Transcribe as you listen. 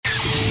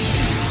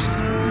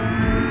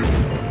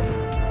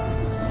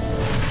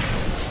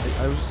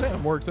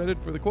I'm more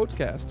excited for the quotes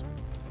cast.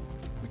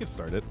 We can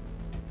start it.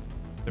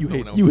 You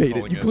hate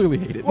it. You clearly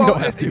hate it. Well, you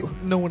don't have to.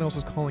 No one else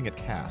is calling it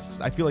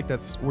casts. I feel like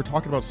we're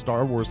talking about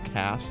Star Wars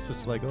casts.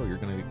 It's like, oh, you're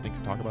going to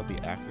talk about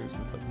the actors.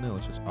 And it's like, no,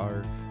 it's just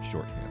our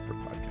shorthand for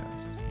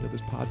podcasts. Yeah,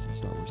 there's pods in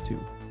Star Wars too.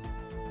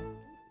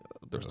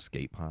 There's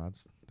escape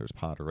pods. There's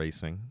pod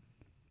racing.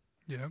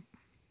 Yeah.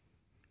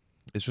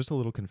 It's just a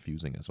little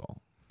confusing is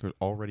all. There's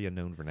already a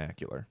known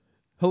vernacular.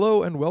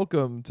 Hello and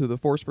welcome to the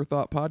Force for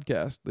Thought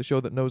podcast, the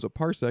show that knows a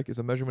parsec is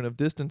a measurement of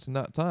distance and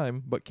not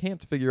time, but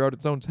can't figure out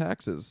its own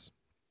taxes.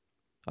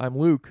 I'm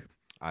Luke.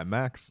 I'm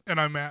Max. And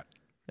I'm Matt.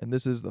 And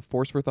this is the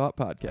Force for Thought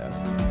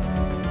podcast.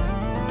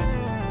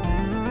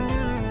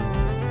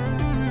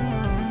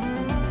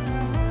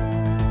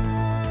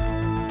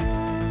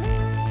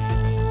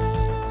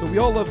 So we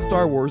all love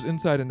Star Wars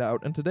inside and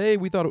out, and today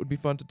we thought it would be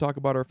fun to talk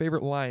about our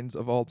favorite lines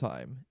of all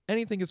time.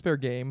 Anything is fair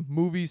game: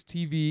 movies,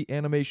 TV,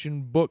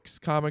 animation, books,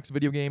 comics,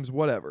 video games,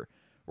 whatever.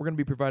 We're going to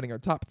be providing our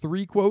top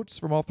 3 quotes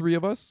from all 3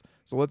 of us,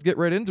 so let's get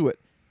right into it.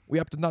 We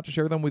opted not to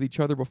share them with each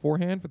other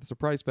beforehand for the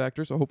surprise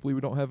factor, so hopefully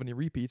we don't have any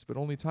repeats, but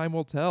only time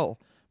will tell.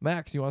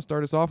 Max, you want to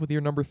start us off with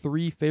your number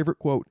 3 favorite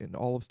quote in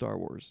all of Star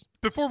Wars?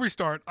 Before we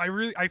start,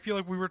 I feel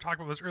like we were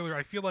talking about this earlier.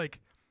 I feel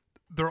like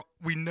they're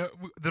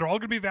all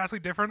going to be vastly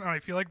different, and I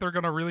feel like they're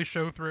going to really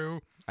show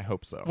through. I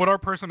hope so. What our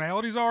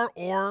personalities are,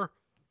 or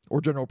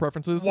general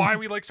preferences. Why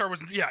we like Star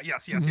Wars. Yeah,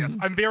 yes.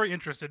 I'm very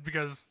interested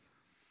because.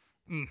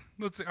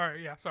 Let's see. All right,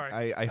 yeah.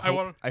 Sorry. I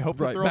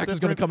hope right. that Max is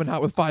going to come in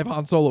hot with 5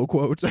 Han Solo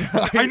quotes.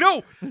 I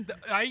know.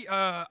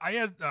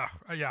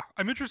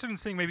 I'm interested in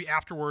seeing maybe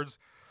afterwards,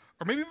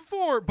 or maybe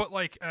before, but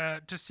like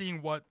just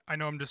seeing what I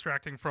know. I'm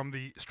distracting from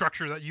the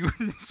structure that you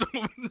so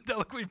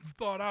delicately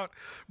thought out,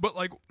 but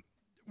like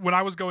when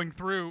I was going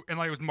through and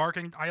I was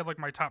marking, I had like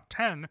my top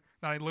 10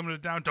 that I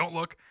limited down. Don't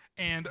look,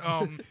 and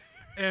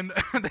and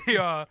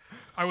I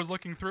was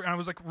looking through and I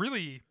was like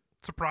really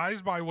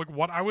surprised by like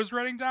what I was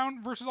writing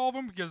down versus all of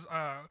them, because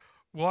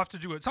we'll have to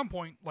do at some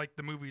point like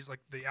the movies, like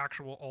the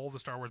actual all the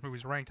Star Wars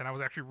movies ranked, and I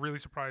was actually really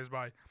surprised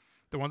by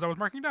the ones I was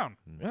marking down.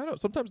 I know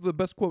sometimes the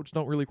best quotes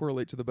don't really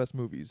correlate to the best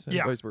movies, and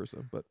vice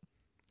versa. But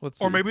let's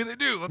see. Or maybe they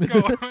do. Let's go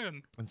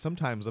in. And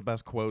sometimes the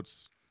best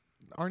quotes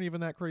aren't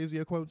even that crazy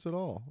of quotes at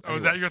all. Oh, anyway,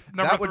 is that your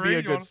number 3? That would be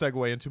a good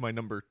segue into my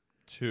number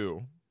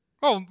 2.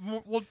 Oh,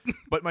 well.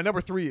 But my number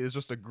 3 is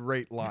just a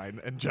great line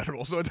in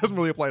general, so it doesn't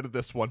really apply to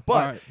this one.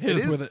 But right, hit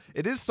us with it.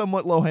 It is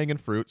somewhat low-hanging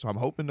fruit, so I'm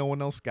hoping no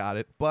one else got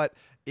it. But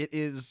it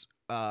is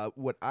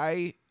what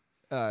I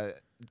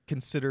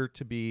consider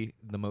to be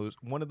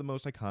one of the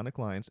most iconic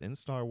lines in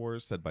Star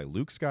Wars, said by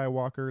Luke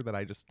Skywalker, that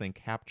I just think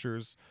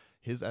captures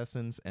his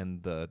essence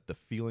and the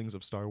feelings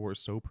of Star Wars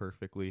so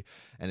perfectly.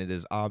 And it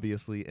is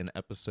obviously in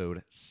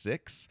episode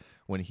 6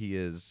 when he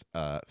is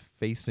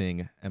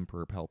facing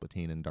Emperor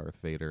Palpatine and Darth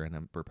Vader, and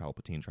Emperor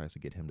Palpatine tries to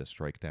get him to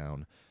strike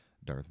down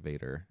Darth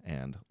Vader,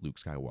 and Luke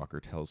Skywalker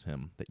tells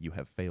him that you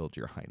have failed,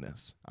 Your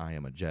Highness. I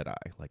am a Jedi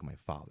like my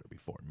father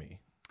before me.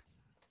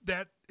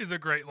 That is a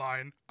great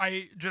line.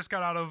 I just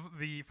got out of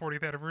the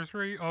 40th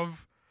anniversary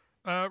of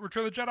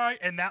Return of the Jedi,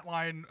 and that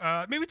line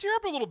made me tear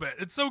up a little bit.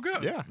 It's so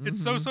good. Yeah.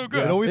 It's so good.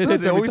 Yeah, it always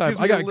does. Every time.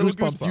 I got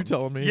goosebumps. You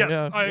telling me. Yes,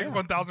 yeah. I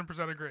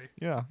 1000% agree.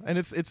 Yeah, and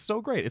it's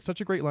so great. It's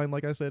such a great line.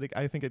 Like I said,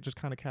 I think it just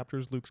kind of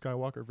captures Luke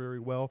Skywalker very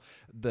well.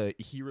 The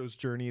hero's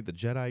journey, the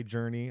Jedi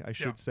journey, I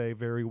should say,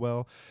 very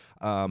well.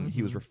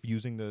 He was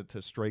refusing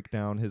to strike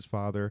down his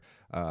father.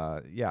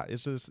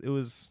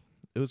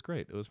 It was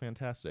great. It was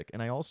fantastic.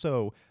 And I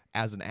also,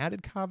 as an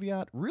added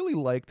caveat, really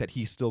like that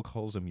he still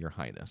calls him Your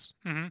Highness.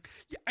 Mm-hmm.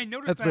 Yeah, I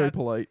noticed That's that. very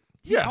polite.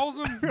 He calls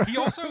him. He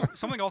also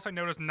something else I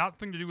noticed,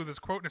 nothing to do with this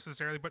quote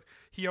necessarily, but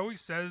he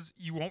always says,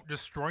 "You won't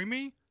destroy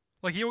me."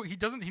 Like he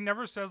doesn't. He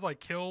never says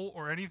like kill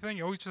or anything.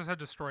 He always just said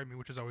destroy me,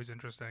 which is always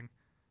interesting.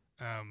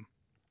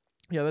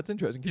 Yeah, that's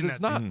interesting because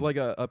it's not like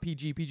a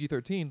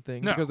PG-13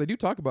 thing, because they do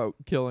talk about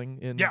killing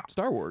in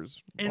Star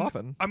Wars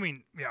often. I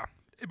mean, yeah.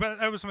 But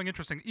that was something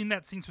interesting. In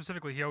that scene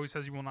specifically, he always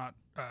says, "You will not."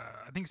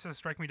 I think he says,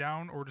 "Strike me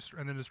down," or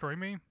and then destroy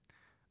me.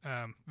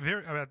 I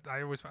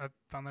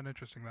found that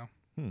interesting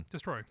though.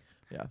 Destroy.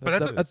 Yeah,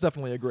 that's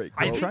definitely a great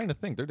quote. I'm trying to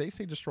think. They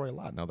say destroy a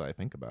lot now that I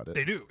think about it.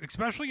 They do,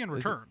 especially in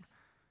Return.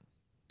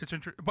 It's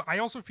but I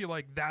also feel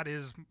like that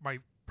is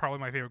probably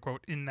my favorite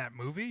quote in that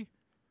movie,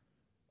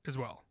 as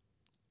well.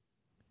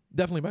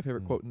 Definitely my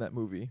favorite quote in that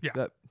movie.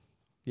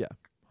 Yeah.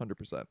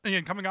 100%.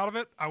 Again, coming out of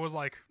it, I was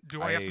like,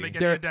 do I have to make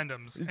any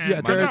addendums?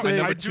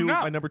 And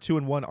my number 2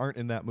 and 1 aren't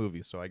in that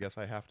movie, so I guess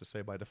I have to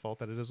say by default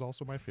that it is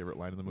also my favorite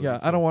line in the movie. Yeah,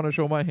 I don't want to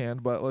show my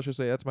hand, but let's just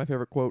say that's my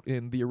favorite quote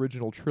in the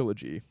original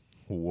trilogy.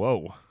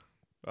 Whoa.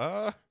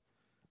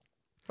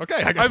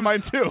 Okay, I guess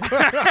mine too.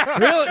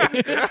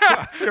 Really?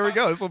 Here we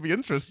go. This will be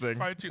interesting.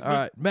 All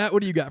right, Matt,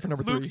 what do you got for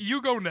number 3? Luke,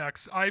 you go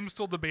next. I'm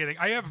still debating.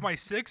 I have my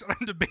 6, and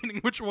I'm debating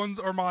which ones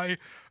are my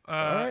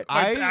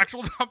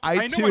actual top. I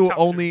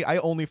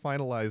only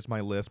finalized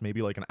my list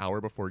maybe like an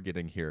hour before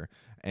getting here,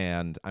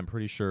 and I'm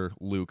pretty sure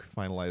Luke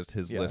finalized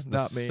his list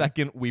the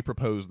second we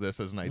proposed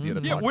this as an idea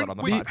to talk about on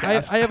the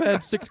podcast. I have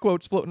had 6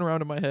 quotes floating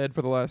around in my head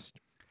for the last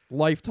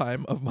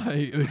lifetime of my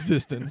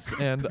existence,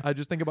 and I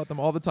just think about them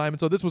all the time. And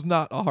so this was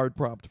not a hard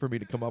prompt for me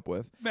to come up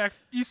with. Max,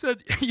 you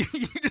said you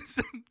just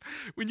said,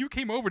 when you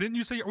came over, didn't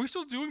you say, "Are we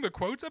still doing the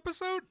quotes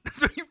episode?"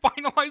 So you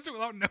finalized it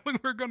without knowing we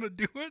were gonna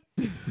do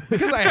it.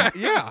 Because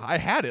I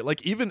had it.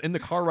 Like even in the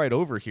car ride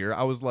over here,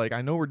 I was like,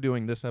 I know we're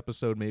doing this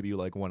episode, maybe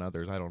like one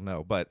others, I don't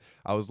know, but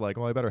I was like,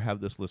 oh, I better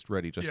have this list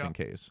ready just in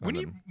case. We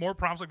need more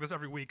prompts like this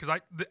every week because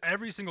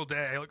every single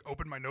day I like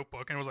opened my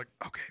notebook and was like,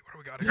 okay, what do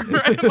we got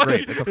here? It's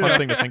great. It's a fun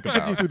thing to think Gets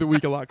you about. through the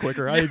week a lot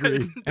quicker. I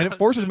agree. And it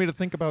forces me to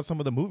think about some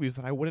of the movies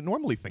that I wouldn't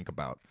normally think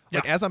about.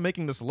 Like Yeah. as I'm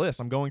making this list,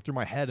 I'm going through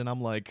my head and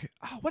I'm like,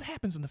 oh, what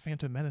happens in the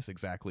Phantom Menace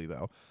exactly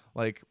though?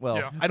 Like, well,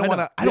 Yeah. I don't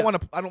I know.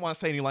 want to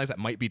say any lines that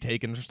might be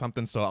taken or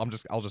something, so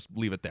I'll just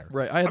leave it there.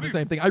 Right, I had I the mean,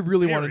 same thing. I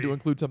really wanted to very-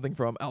 include something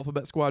from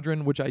Alphabet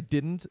Squadron, which I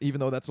didn't, even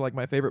though that's like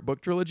my favorite book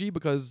trilogy,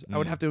 because I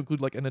would have to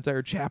include like an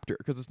entire chapter,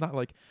 because it's not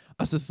like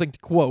a succinct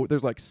quote.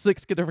 There's like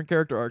 6 different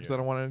character arcs that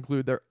I want to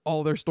include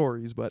all their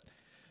stories. But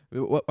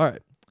all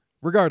right,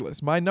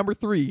 regardless, my number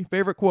 3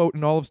 favorite quote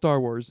in all of Star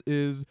Wars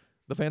is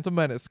The Phantom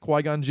Menace,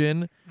 Qui-Gon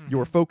Jinn,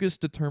 "Your focus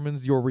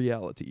determines your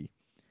reality."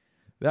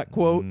 That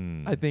quote,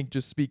 I think,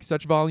 just speaks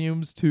such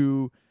volumes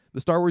to the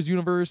Star Wars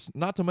universe,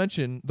 not to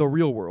mention the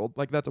real world.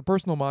 Like, that's a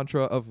personal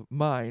mantra of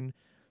mine.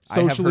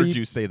 I have Socially, heard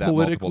you say that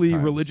multiple politically,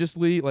 times.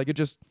 religiously, like it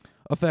just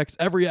affects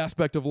every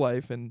aspect of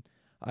life. And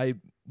I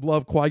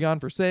love Qui-Gon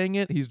for saying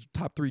it. He's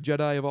top 3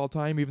 Jedi of all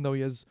time, even though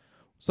he has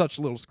such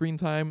little screen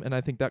time. And I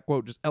think that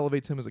quote just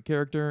elevates him as a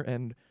character.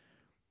 And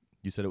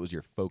You said it was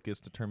your focus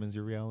determines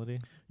your reality?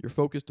 your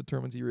focus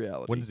determines your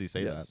reality. When does he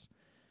say that?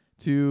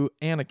 To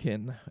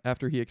Anakin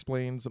after he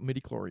explains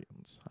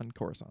midichlorians on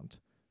Coruscant.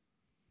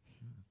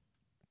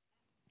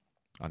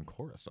 On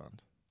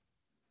Coruscant.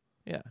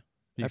 Yeah.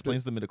 He After-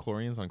 explains the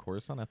midichlorians on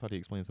Coruscant? I thought he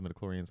explains the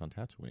midichlorians on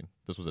Tatooine.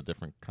 This was a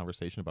different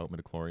conversation about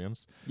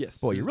midichlorians. Yes.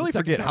 Boy, it you was really the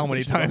second forget how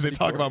many conversation times they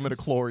talk about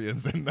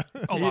midichlorians. midichlorians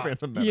in A lot.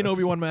 Phantom He and Menace.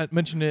 Obi-Wan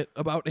mentioned it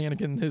about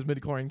Anakin, his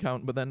midichlorian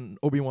count, but then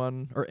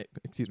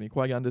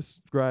Qui-Gon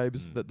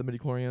describes that the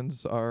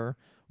midichlorians are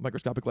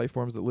microscopic life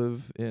forms that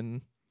live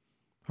in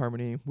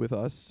harmony with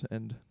us,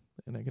 and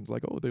Anakin's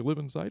like, oh, they live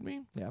inside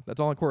me? Yeah, that's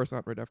all on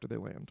Coruscant right after they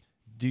land.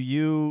 Do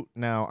you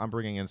now? I'm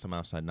bringing in some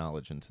outside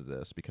knowledge into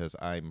this because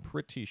I'm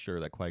pretty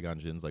sure that Qui-Gon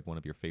Jinn's like one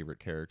of your favorite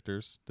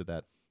characters. Did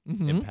that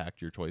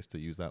impact your choice to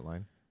use that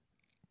line?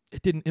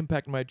 It didn't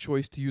impact my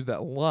choice to use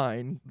that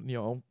line,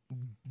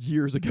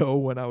 years ago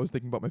when I was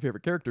thinking about my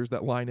favorite characters.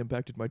 That line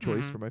impacted my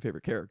choice for my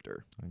favorite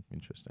character.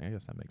 Interesting. I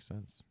guess that makes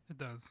sense. It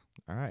does.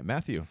 All right,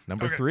 Matthew,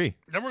 number Okay. 3.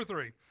 Number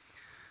 3.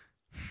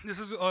 This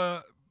is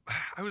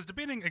I was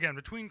debating again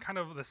between kind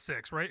of the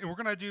 6, right? And we're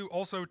gonna do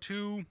also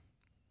 2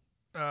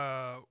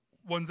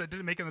 ones that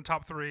didn't make it in the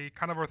top 3,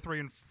 kind of our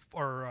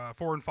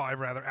 4 and 5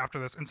 rather after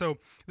this. And so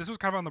this was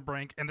kind of on the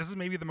brink, and this is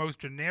maybe the most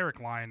generic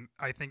line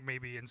I think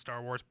maybe in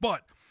Star Wars,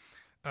 but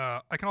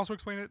I can also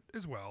explain it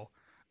as well.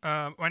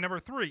 My number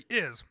 3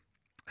 is,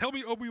 "Help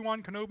me,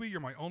 Obi-Wan Kenobi, you're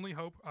my only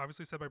hope,"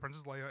 obviously said by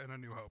Princess Leia in A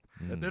New Hope.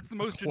 That's the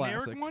most Classic.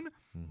 generic one,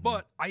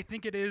 but I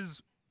think it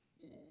is,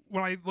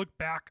 when I look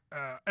back,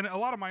 and a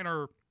lot of mine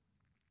are,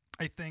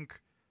 I think,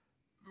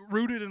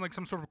 rooted in like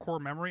some sort of core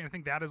memory, and I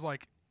think that is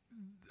like,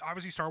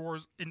 obviously Star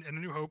Wars in A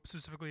New Hope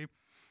specifically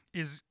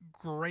is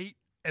great,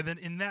 and then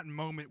in that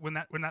moment when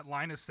that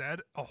line is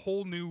said, a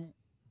whole new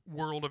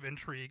world of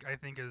intrigue I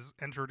think is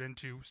entered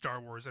into Star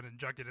Wars and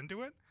injected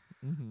into it.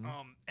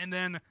 And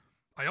then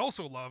I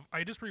also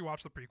I just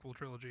rewatched the prequel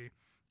trilogy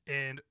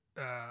and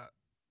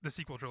the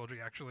sequel trilogy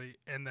actually,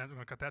 and then I'm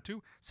gonna cut that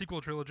too. Sequel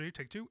trilogy,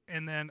 take 2,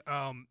 and then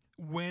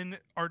when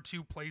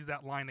R2 plays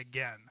that line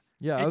again.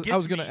 Yeah, It I was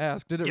gets going to me-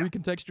 ask, did it yeah.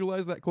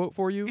 recontextualize that quote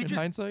for you It in just-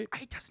 hindsight?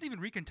 It doesn't even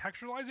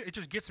recontextualize it. It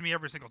just gets me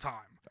every single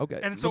time. Okay,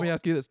 and let so- me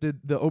ask you this.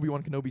 Did the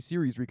Obi-Wan Kenobi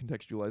series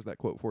recontextualize that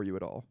quote for you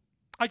at all?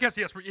 I guess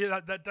yes,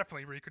 that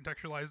definitely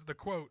recontextualized the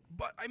quote.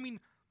 But I mean,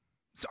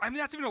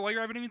 that's even a layer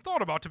I haven't even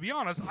thought about, to be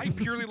honest. I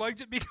purely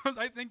liked it because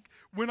I think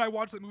when I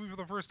watched that movie for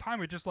the first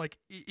time, it just like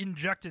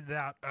injected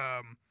that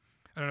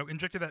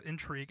injected that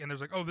intrigue, and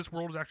there's like, oh, this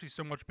world is actually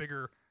so much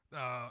bigger,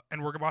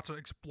 and we're about to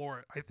explore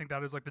it. I think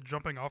that is like the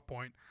jumping off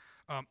point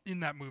in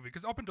that movie,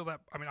 because up until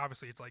that, I mean,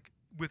 obviously it's like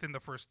within the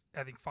first,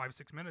 I think,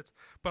 5-6 minutes,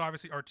 but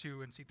obviously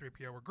R2 and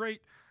C-3PO were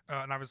great,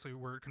 and obviously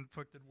we're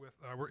conflicted with,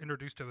 we're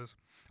introduced to this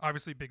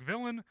obviously big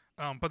villain,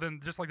 but then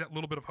just like that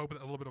little bit of hope and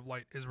that little bit of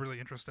light is really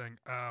interesting,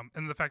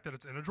 and the fact that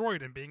it's in a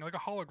droid and being like a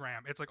hologram,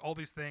 it's like all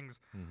these things,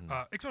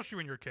 especially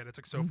when you're a kid, it's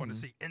like so fun to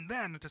see, and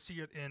then to see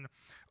it in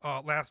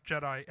Last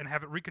Jedi and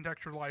have it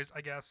recontextualized,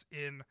 I guess,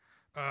 in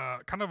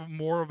kind of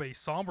more of a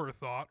somber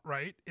thought,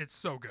 right? It's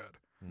so good.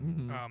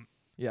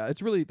 Yeah,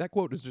 it's really, that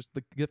quote is just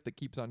the gift that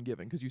keeps on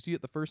giving, because you see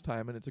it the first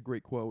time and it's a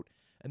great quote,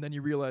 and then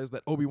you realize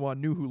that Obi-Wan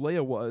knew who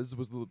Leia was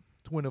the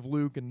twin of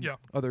Luke and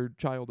other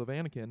child of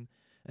Anakin,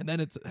 and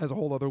then it has a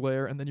whole other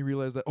layer, and then you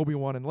realize that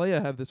Obi-Wan and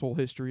Leia have this whole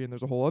history, and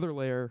there's a whole other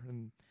layer,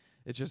 and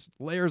it's just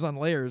layers on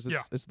layers.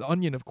 It's the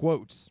onion of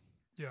quotes.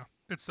 Yeah,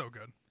 it's so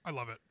good. I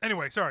love it.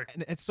 Anyway, sorry.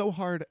 And it's so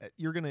hard.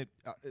 You're going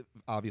to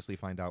obviously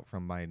find out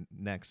from my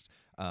next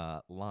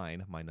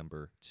line, my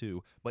number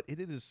 2. But it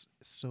is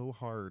so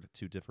hard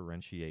to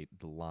differentiate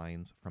the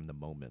lines from the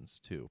moments,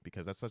 too,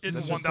 because that's just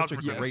such a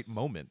 1000%. great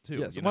moment, too.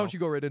 Yes. you Why know? don't you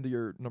go right into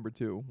your number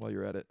 2 while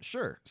you're at it?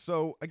 Sure.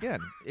 So, again,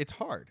 it's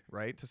hard,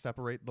 right, to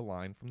separate the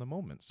line from the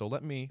moment. So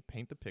let me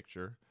paint the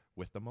picture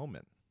with the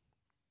moment.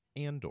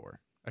 Andor,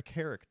 a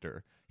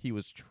character, he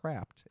was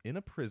trapped in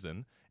a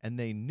prison, and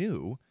they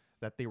knew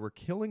that they were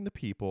killing the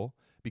people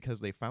because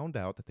they found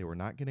out that they were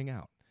not getting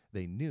out.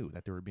 They knew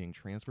that they were being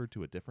transferred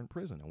to a different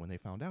prison. And when they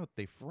found out,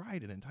 they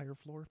fried an entire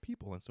floor of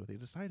people. And so they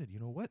decided, you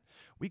know what?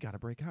 We got to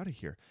break out of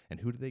here.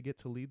 And who do they get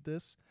to lead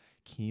this?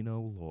 Kino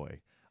Loy,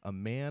 a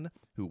man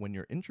who, when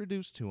you're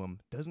introduced to him,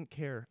 doesn't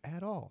care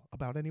at all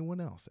about anyone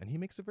else. And he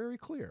makes it very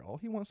clear. All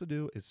he wants to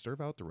do is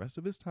serve out the rest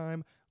of his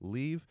time,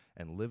 leave,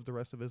 and live the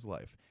rest of his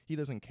life. He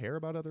doesn't care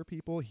about other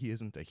people. He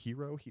isn't a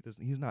hero.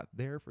 He's not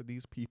there for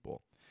these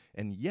people.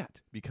 And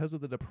yet, because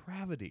of the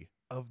depravity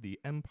of the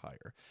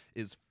Empire,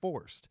 is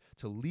forced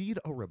to lead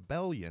a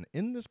rebellion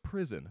in this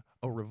prison,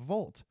 a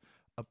revolt,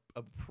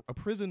 a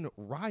prison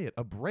riot,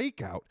 a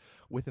breakout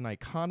with an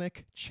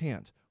iconic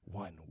chant,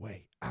 "One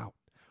way out.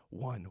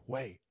 One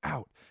way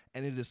out."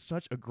 And it is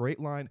such a great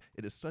line.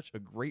 It is such a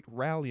great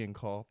rallying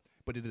call,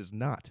 but it is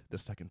not the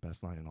second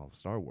best line in all of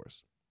Star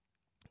Wars.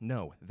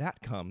 No,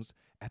 that comes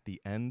at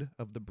the end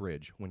of the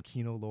bridge when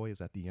Kino Loy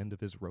is at the end of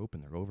his rope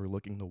and they're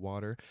overlooking the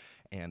water,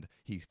 and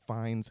he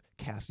finds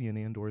Cassian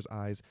Andor's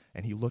eyes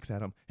and he looks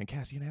at him, and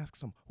Cassian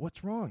asks him,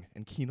 "What's wrong?"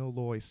 And Kino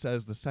Loy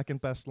says the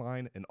second best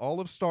line in all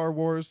of Star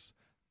Wars,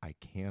 "I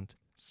can't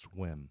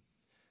swim."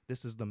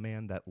 This is the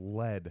man that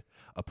led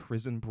a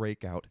prison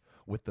breakout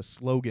with the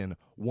slogan,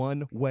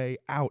 "One way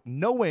out,"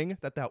 knowing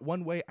that that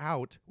one way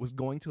out was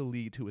going to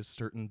lead to a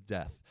certain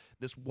death.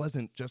 This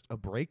wasn't just a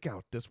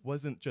breakout. This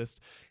wasn't just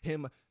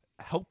him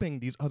helping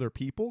these other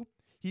people.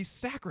 He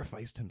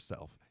sacrificed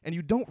himself. And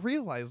you don't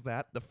realize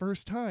that the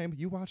first time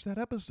you watch that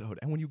episode.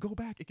 And when you go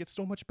back, it gets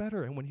so much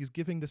better. And when he's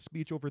giving the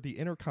speech over the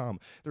intercom,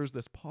 there's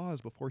this pause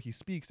before he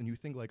speaks. And you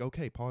think like,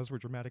 okay, pause for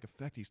dramatic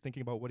effect. He's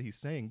thinking about what he's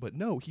saying. But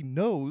no, he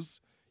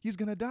knows he's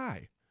going to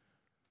die.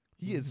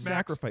 He is Max,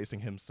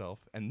 sacrificing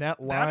himself, and that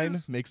line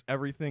makes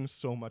everything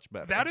so much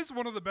better. That is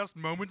one of the best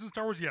moments in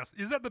Star Wars. Yes,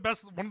 is that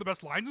one of the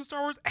best lines in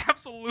Star Wars?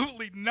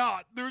 Absolutely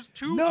not. There's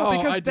two. No,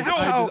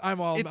 because I'm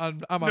on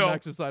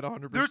Max's side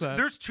 100%.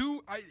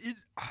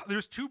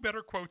 There's two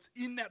better quotes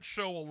in that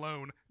show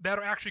alone that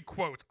are actually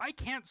quotes. "I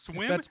can't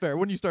swim." That's fair.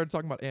 When you started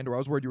talking about Andor, I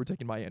was worried you were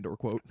taking my Andor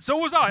quote. So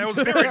was I. I was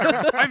very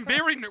nervous. I'm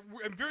very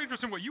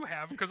interested in what you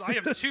have because I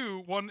have 2.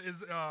 One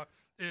is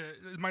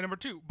my number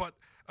 2, but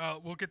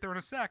we'll get there in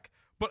a sec.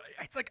 But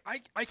it's like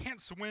I Can't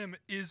Swim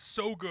is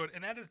so good,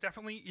 and that is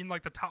definitely in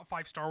like the top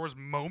 5 Star Wars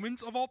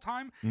moments of all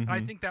time. Mm-hmm. And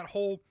I think that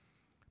whole,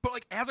 but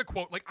like as a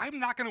quote, like I'm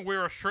not gonna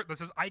wear a shirt that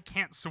says "I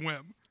can't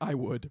swim." I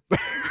would.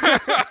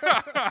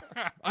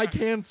 I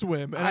can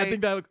swim, and I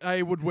think that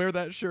I would wear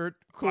that shirt,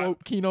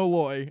 quote Kino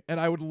Loy, and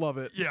I would love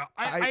it. Yeah,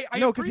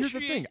 no, because here's the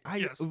thing.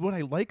 Yes. What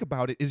I like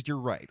about it is you're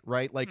right?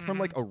 Like from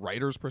like a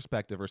writer's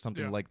perspective or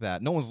something like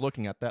that. No one's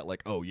looking at that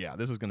like, oh yeah,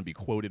 this is going to be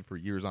quoted for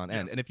years on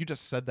end. Yes. And if you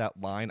just said that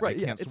line, Right,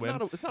 "I can't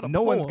swim," it's not a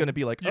no one's poem. going to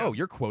be like, oh, Yes.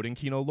 you're quoting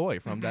Kino Loy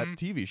from that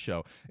TV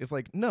show. It's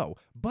like, no,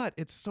 but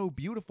it's so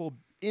beautiful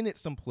in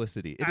its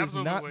simplicity. It is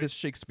not Absolutely. this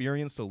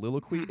Shakespearean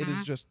soliloquy. It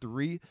is just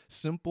 3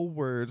 simple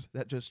words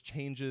that just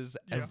changes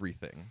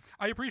everything.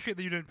 I appreciate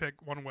that you didn't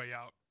pick "One Way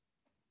Out."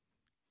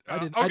 I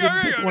didn't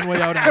Okay, pick One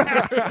Way Out either.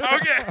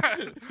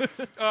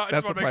 Okay. I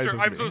just want to make sure.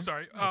 surprises I'm me. so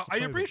sorry. I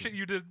surprises appreciate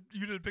you did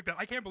pick that.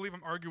 I can't believe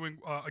I'm arguing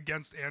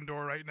against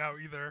Andor right now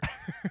either.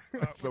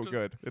 It's so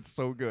good. It's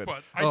so good.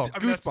 But I mean,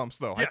 that's- goosebumps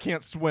though. I yes,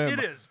 can't swim.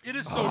 It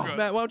is so good.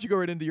 Matt, why don't you go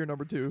right into your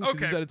number 2? 'Cause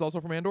Okay. You said it's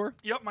also from Andor?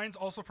 Yep, mine's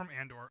also from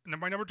Andor. And then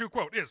my number 2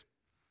 quote is,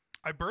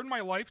 "I burned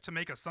my life to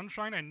make a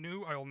sunshine I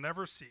knew I'll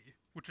never see,"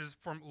 which is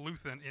from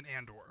Luthen in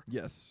Andor.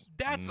 Yes.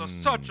 That's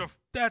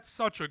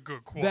such a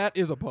good quote. That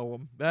is a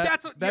poem.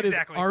 That's That is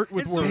exactly. art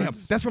with It's- words.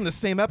 Damn, that's from the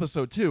same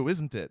episode too,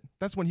 isn't it?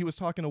 That's when he was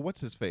talking to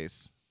what's his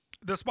face.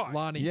 the spy.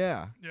 Lonnie.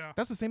 Yeah, Yeah.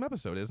 that's the same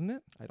episode, isn't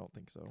it? I don't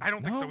think so. I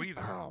don't think No? so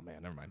either. Oh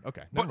man, never mind.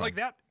 Okay, But never like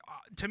mind.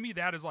 that, to me,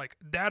 that is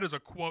a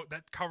quote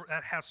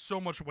that has so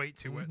much weight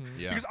to it.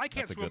 Yeah, Because "I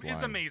Can't that's a Swim" good is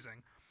line.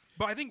 amazing.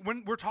 But I think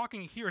when we're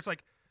talking here, it's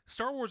like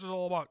Star Wars is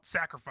all about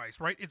sacrifice,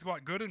 right? It's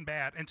about good and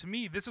bad. And to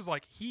me, this is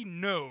like he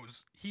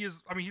knows he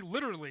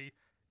literally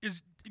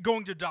is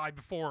going to die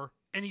before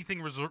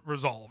anything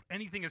resolved,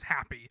 anything is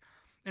happy.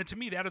 And to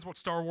me, that is what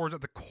Star Wars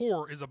at the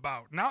core is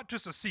about. Not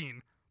just a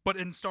scene, but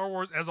in Star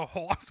Wars as a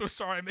whole. I'm so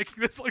sorry I'm making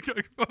this like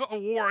a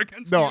war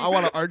against No, you. I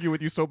want to argue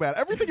with you so bad.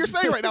 Everything you're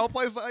saying right now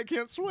applies to "I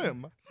Can't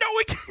Swim." No,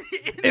 it can't.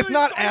 It's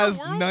not Star as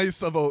Wars?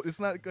 nice of a. It's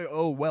not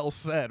well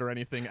said or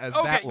anything as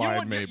Okay, that you know line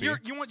what? maybe.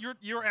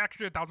 You're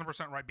actually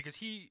 1,000% right because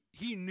he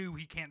knew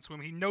he can't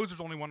swim. He knows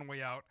there's only one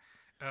way out,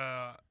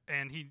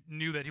 and he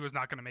knew that he was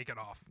not going to make it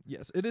off.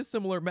 Yes, it is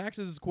similar.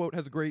 Max's quote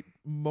has a great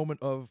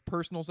moment of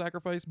personal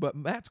sacrifice, but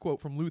Matt's quote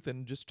from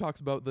Luthen just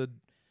talks about the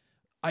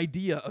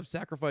idea of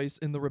sacrifice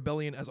in the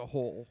rebellion as a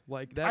whole.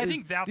 Like that I is,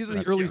 think that's- these are the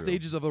that's early true.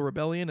 stages of the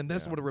rebellion, and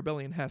that's Yeah. what a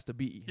rebellion has to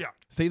be. Yeah.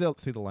 Say the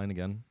line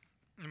again.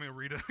 Let me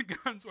read it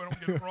again so I don't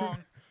get it wrong.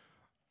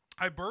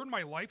 I burn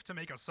my life to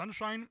make a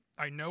sunshine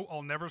I know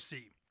I'll never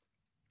see.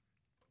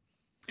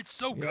 It's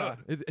so Yeah,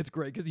 good. it's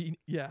great because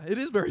it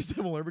is very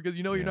similar because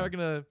you're Yeah. not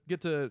gonna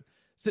get to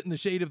sit in the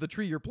shade of the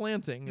tree you're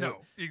planting.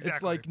 No, exactly.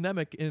 It's like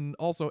Nemec in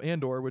also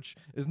Andor, which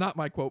is not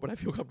my quote, but I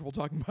feel comfortable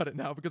talking about it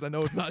now because I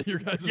know it's not your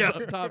guys'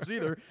 Yes. tops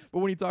either. But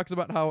when he talks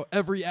about how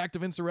every act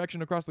of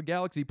insurrection across the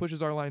galaxy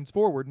pushes our lines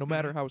forward, no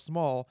matter how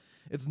small,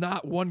 it's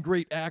not one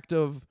great act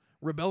of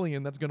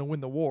rebellion that's going to win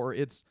the war.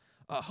 It's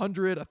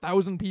 100,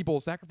 1,000 people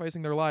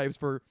sacrificing their lives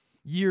for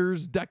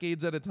years,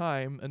 decades at a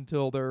time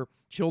until their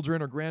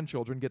children or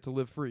grandchildren get to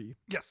live free.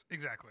 Yes,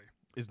 exactly.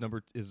 Is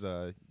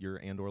your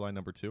Andor line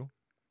number 2?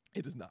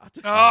 It is not.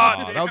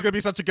 Oh, that was gonna be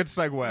such a good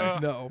segue.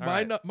 No,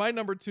 my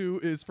number 2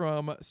 is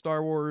from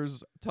Star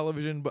Wars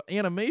television, but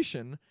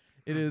animation.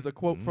 It is a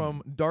quote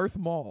from Darth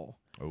Maul.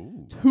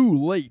 Oh, Too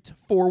late.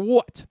 For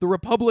what? The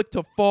Republic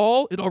to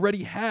fall? It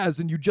already has,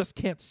 and you just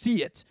can't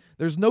see it.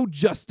 There's no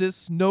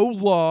justice, no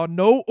law,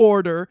 no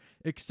order,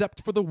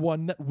 except for the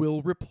one that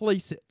will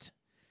replace it.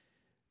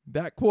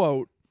 That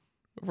quote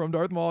from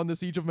Darth Maul in The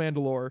Siege of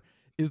Mandalore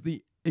is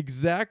the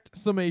exact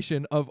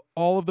summation of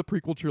all of the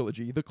prequel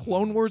trilogy. The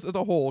Clone Wars as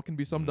a whole can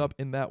be summed up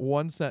in that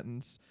one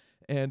sentence,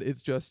 and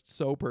it's just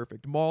so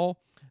perfect. Maul,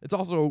 it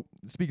also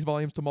speaks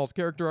volumes to Maul's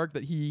character arc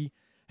that he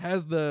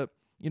has the,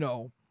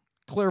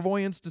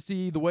 clairvoyance to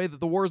see the way that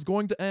the war is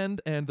going to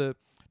end, and the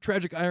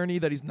tragic irony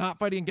that he's not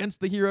fighting against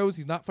the heroes,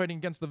 he's not fighting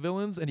against the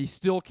villains, and he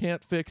still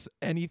can't fix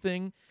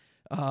anything.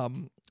 I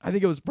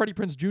think it was Freddie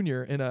Prinze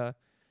Jr. in a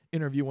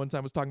interview one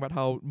time was talking about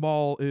how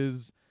Maul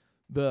is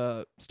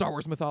the Star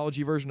Wars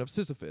mythology version of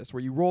Sisyphus,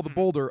 where you roll the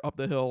boulder up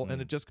the hill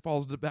and it just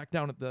falls back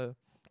down at the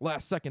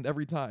last second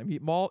every time.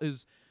 Maul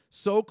is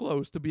so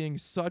close to being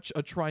such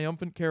a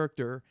triumphant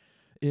character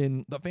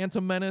in The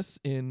Phantom Menace,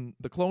 in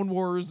the Clone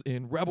Wars,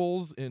 in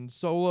Rebels, in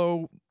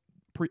Solo,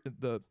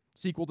 the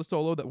sequel to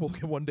Solo that we'll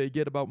one day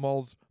get about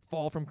Maul's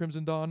fall from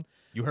Crimson Dawn.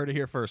 you heard it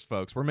here first,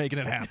 folks. We're making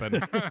it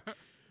happen.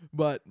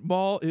 But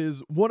Maul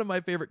is one of my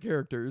favorite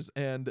characters,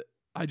 and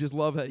I just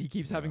love that he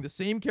keeps having the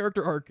same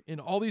character arc in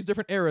all these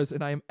different eras,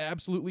 and I am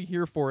absolutely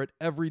here for it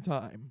every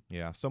time.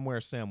 Yeah, somewhere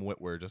Sam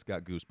Witwer just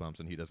got goosebumps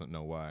and he doesn't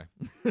know why.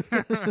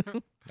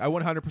 I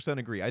 100%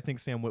 agree. I think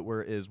Sam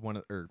Witwer is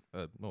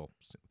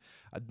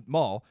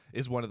Maul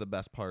is one of the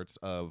best parts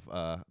of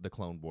the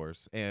Clone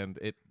Wars, and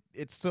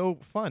it's so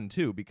fun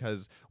too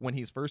because when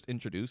he's first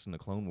introduced in the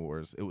Clone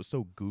Wars, it was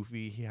so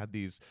goofy. He had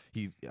these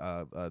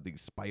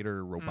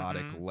spider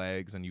robotic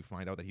legs, and you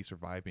find out that he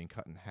survived being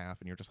cut in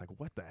half, and you're just like,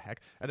 what the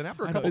heck? And then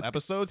after a couple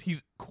episodes,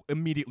 he's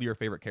immediately your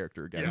favorite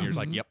character again, and you're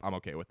like, yep, I'm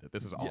okay with it.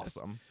 This is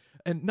awesome.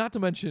 And not to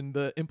mention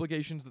the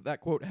implications that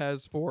quote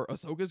has for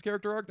Ahsoka's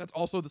character arc. That's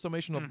also the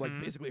summation of like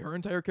basically her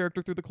entire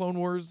character through the Clone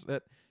Wars.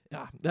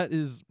 That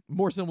is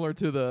more similar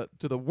to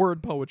the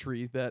word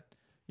poetry that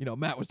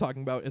Matt was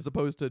talking about, as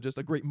opposed to just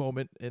a great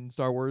moment in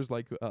Star Wars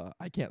like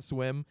I can't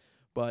swim.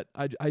 But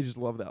I just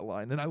love that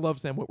line, and I love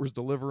Sam Witwer's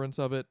deliverance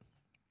of it.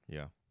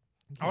 Yeah.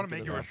 I want to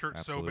make you a enough. shirt so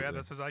Absolutely. bad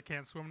that says I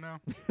can't swim now.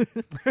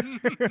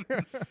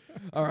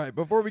 All right,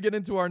 before we get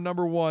into our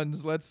number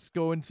ones, let's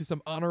go into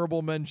some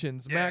honorable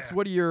mentions. Max, Yeah.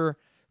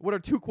 what are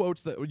 2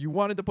 quotes that you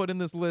wanted to put in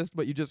this list,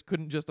 but you just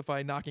couldn't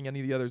justify knocking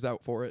any of the others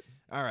out for it?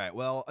 All right.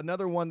 Well,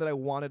 another one that I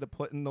wanted to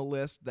put in the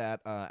list that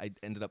I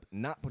ended up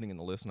not putting in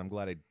the list, and I'm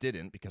glad I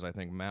didn't because I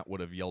think Matt would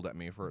have yelled at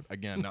me for,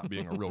 again, not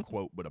being a real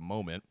quote but a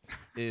moment,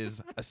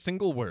 is a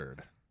single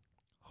word: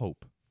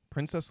 hope.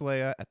 Princess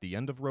Leia at the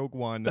end of Rogue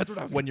One. That's what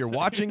I was when gonna you're say.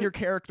 watching your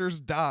characters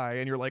die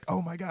and you're like, oh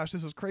my gosh,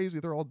 this is crazy.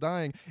 They're all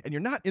dying. And you're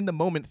not in the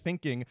moment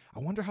thinking, I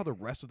wonder how the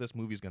rest of this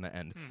movie's going to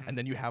end. And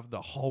then you have the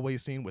hallway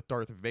scene with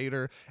Darth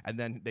Vader, and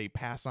then they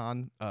pass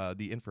on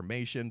the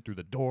information through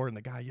the door, and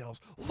the guy yells,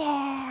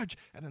 Lodge!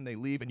 And then they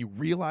leave, and you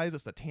realize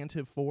it's the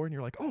Tantive 4, and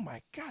you're like, oh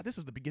my God, this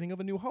is the beginning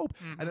of A New Hope.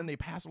 And then they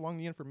pass along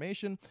the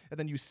information, and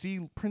then you see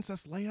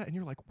Princess Leia, and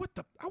you're like, what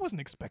the? I wasn't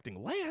expecting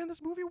Leia in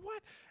this movie.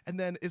 What? And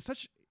then it's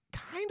such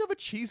kind of a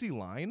cheesy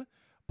line,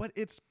 but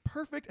it's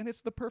perfect, and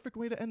it's the perfect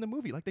way to end the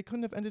movie. Like, they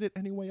couldn't have ended it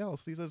any way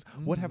else. He says,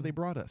 what have they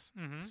brought us?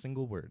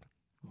 Single word: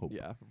 hope.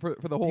 Yeah, for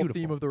the whole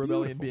Beautiful. theme of the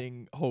rebellion Beautiful.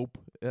 being hope,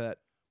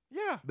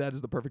 Yeah. that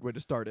is the perfect way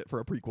to start it for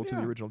a prequel to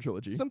the Yeah. original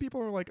trilogy. Some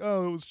people are like,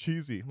 oh, it was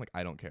cheesy. I'm like,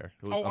 I don't care.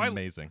 It was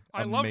amazing.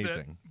 I loved it,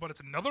 amazing. but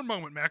it's another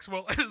moment,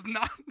 Maxwell. It is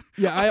not.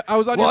 Yeah, I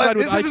was on your Well, side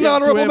with this I is an can't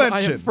honorable swim. I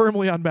mention. am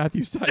firmly on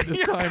Matthew's side this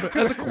Yeah. time. But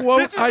as a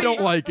quote, This is I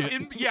don't like it.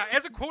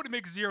 As a quote, it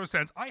makes zero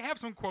sense. I have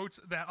some quotes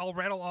that I'll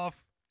rattle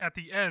off at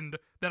the end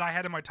that I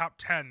had in my top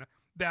 10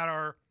 that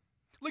are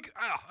like,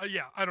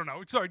 I don't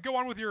know. Sorry, go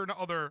on with your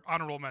other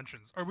honorable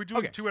mentions. Are we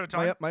doing 2 at a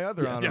time? My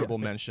other Yeah. honorable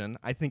mention,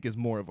 I think, is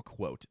more of a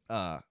quote.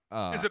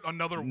 Is it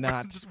another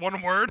not- word? Just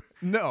one word?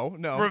 No.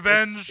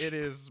 Revenge. It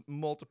is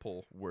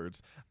multiple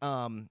words.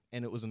 And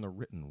it was in the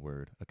written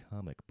word, a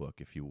comic book,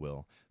 if you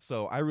will.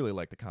 So I really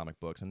like the comic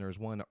books, and there's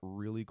one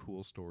really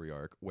cool story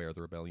arc where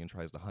the rebellion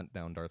tries to hunt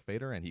down Darth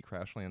Vader, and he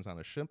crash lands on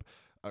a ship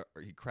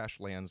he crash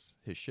lands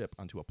his ship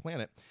onto a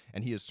planet,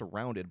 and he is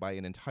surrounded by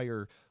an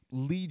entire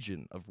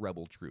legion of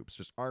rebel troops,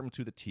 just armed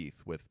to the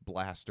teeth with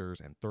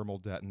blasters and thermal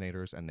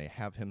detonators, and they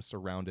have him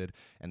surrounded,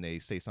 and they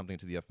say something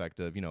to the effect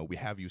of, we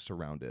have you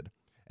surrounded.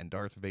 And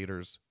Darth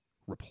Vader's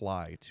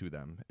reply to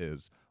them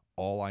is,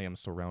 all I am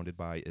surrounded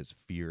by is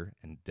fear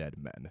and dead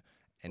men.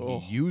 And he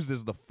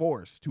uses the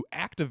Force to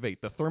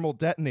activate the thermal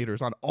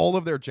detonators on all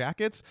of their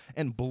jackets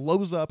and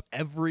blows up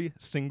every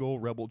single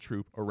rebel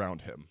troop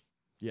around him.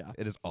 Yeah.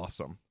 It is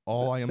awesome.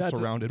 All I am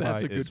surrounded by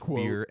is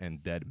fear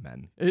and dead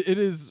men. It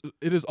is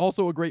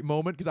also a great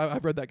moment because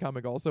I've read that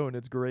comic also, and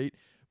it's great.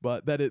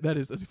 But that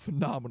is a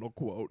phenomenal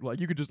quote. Like,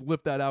 you could just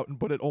lift that out and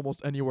put it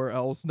almost anywhere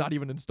else, not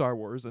even in Star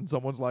Wars, and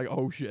someone's like,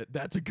 "Oh shit,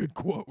 that's a good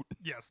quote."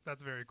 Yes,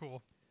 that's very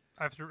cool.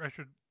 I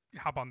should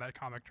hop on that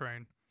comic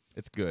train.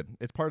 It's good.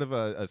 It's part of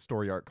a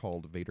story arc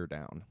called Vader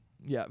Down.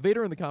 Yeah,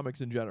 Vader in the comics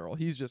in general,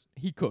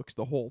 he cooks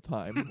the whole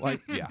time.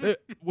 Like, Yeah.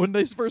 When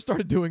they first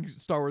started doing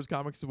Star Wars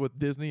comics with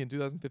Disney in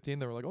 2015,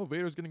 they were like, "Oh,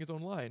 Vader's getting his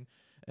own line,"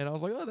 and I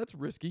was like, "Oh, that's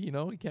risky.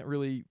 You can't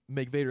really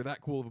make Vader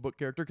that cool of a book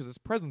character because his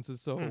presence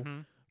is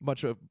so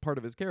much a part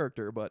of his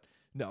character." But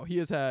no, he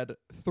has had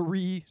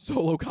 3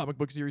 solo comic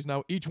book series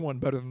now, each one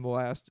better than the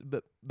last.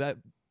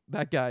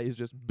 That guy is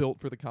just built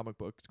for the comic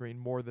book screen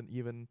more than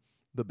even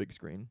the big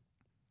screen.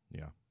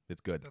 Yeah,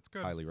 it's good. That's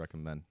good. Highly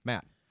recommend.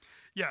 Matt.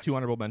 Yes. 2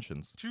 honorable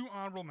mentions. 2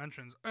 honorable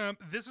mentions.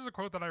 This is a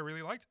quote that I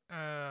really liked.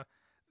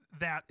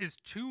 That is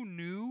too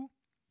new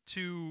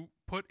to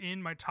put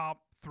in my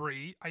top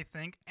 3, I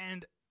think,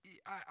 and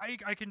I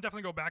can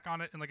definitely go back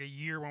on it in like a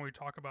year when we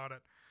talk about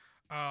it.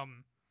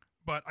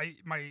 But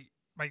my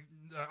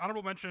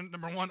honorable mention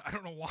number 1. I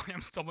don't know why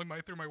I'm stumbling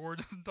through my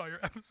words this entire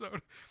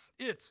episode.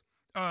 It's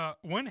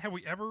when have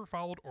we ever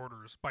followed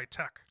orders by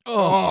Tech?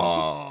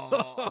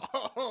 Oh,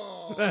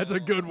 that's a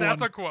good one.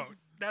 That's a quote.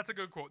 That's a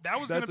good quote. That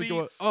was going to be...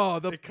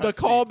 the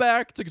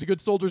callback to good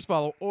soldiers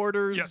follow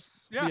orders.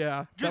 Yes.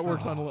 Yeah. That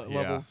works on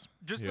levels.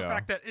 Just the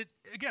fact that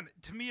again,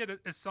 to me, it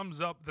sums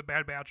up the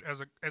Bad Batch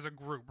as a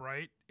group,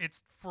 right?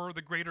 It's for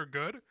the greater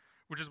good,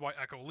 which is why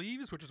Echo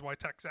leaves, which is why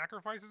Tech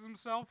sacrifices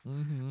himself,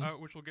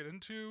 which we'll get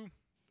into,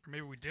 or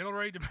maybe we did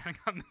already, depending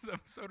on this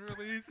episode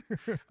release.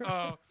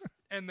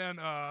 And then,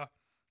 I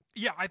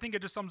think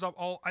it just sums up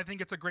all. I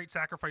think it's a great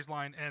sacrifice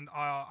line, and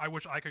I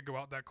wish I could go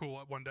out that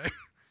cool one day.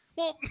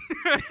 Well,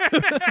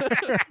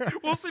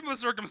 we'll see the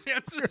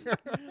circumstances.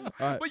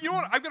 But you know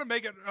what? I'm going to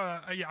make it,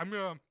 I'm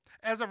going to,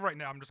 as of right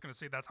now, I'm just going to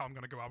say that's how I'm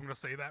going to go out. I'm going to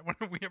say that when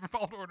we ever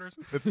followed orders.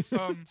 It's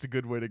a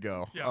good way to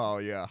go. Yeah. Oh,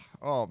 yeah.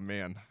 Oh,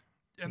 man.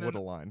 And what a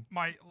line.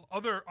 My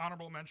other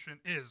honorable mention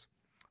is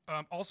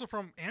also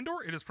from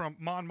Andor. It is from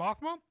Mon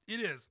Mothma. It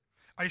is,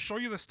 I show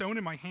you the stone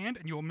in my hand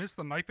and you will miss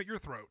the knife at your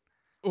throat.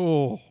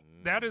 Oh.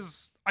 That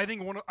is, I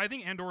think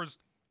Andor is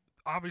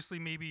obviously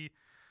maybe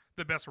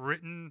the best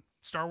written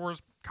Star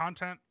Wars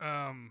content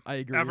I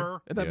agree.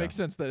 ever. And that makes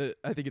sense that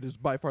I think it is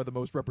by far the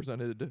most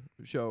represented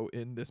show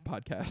in this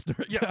podcast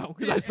right now,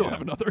 because I still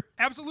have another.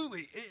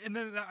 Absolutely. And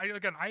then,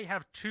 I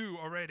have 2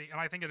 already, and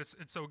I think it's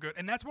so good.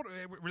 And that's what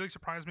really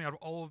surprised me out of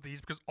all of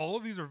these, because all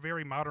of these are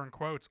very modern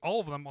quotes. All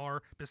of them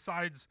are,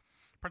 besides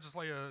Princess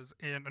Leia's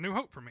in A New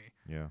Hope for me.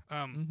 Yeah.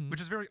 Which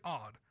is very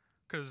odd.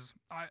 Because,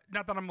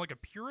 not that I'm like a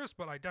purist,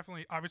 but I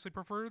definitely obviously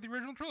prefer the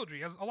original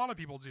trilogy, as a lot of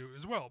people do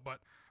as well. But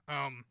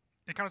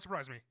it kind of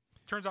surprised me.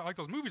 Turns out I like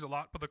those movies a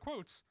lot, but the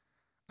quotes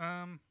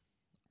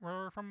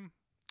were from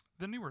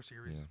the newer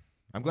series. Yeah.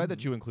 I'm glad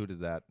that you included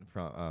that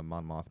from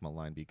Mon Mothma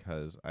line,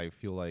 because I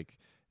feel like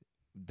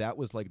that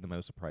was like the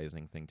most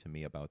surprising thing to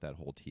me about that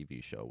whole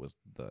TV show was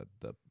the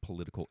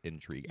political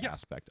intrigue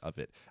aspect of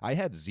it. I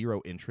had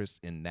zero interest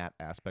in that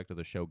aspect of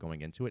the show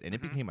going into it, and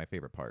it became my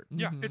favorite part.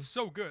 Yeah, it's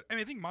so good. I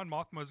mean, I think Mon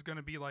Mothma is going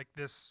to be like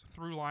this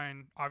through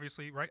line,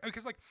 obviously, right?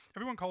 Because like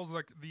everyone calls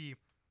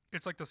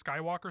it's like the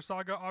Skywalker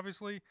saga,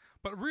 obviously,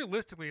 but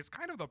realistically, it's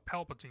kind of the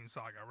Palpatine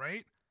saga,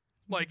 right?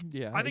 Like,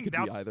 I think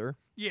that's either.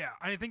 Yeah,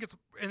 I think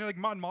and like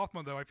Mon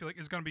Mothma though, I feel like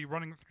is going to be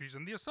running. She's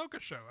in the Ahsoka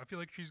show. I feel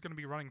like she's going to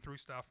be running through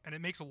stuff, and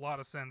it makes a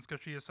lot of sense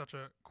because she is such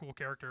a cool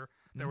character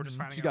that we're just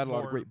finding. She got a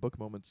lot of great book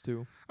moments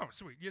too. Oh,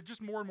 sweet! Yeah,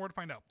 just more and more to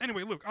find out.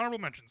 Anyway, Luke, honorable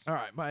mentions. All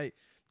right, my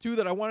 2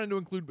 that I wanted to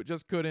include but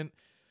just couldn't.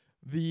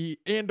 The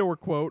Andor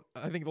quote.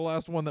 I think the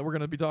last one that we're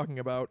going to be talking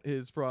about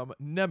is from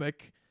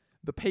Nemec.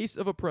 The pace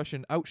of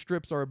oppression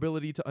outstrips our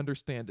ability to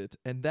understand it,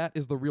 and that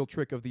is the real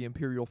trick of the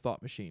Imperial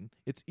thought machine.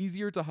 It's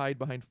easier to hide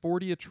behind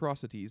 40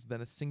 atrocities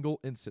than a single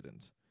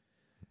incident.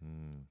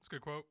 That's a good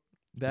quote.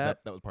 That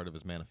was part of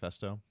his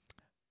manifesto?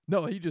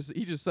 No, he just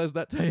says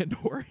that to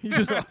Andor. He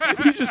just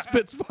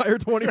spits fire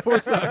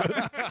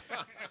 24/7.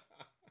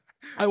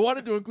 I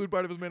wanted to include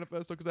part of his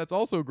manifesto because that's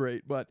also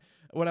great, but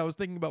when I was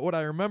thinking about what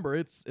I remember,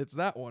 it's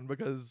that one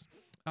because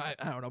I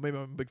don't know, maybe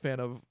I'm a big fan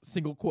of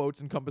single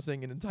quotes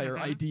encompassing an entire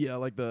idea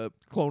like the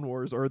Clone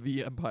Wars or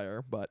the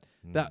Empire, but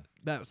that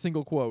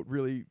single quote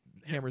really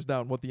hammers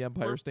down what the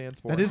Empire stands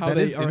for That and is- how that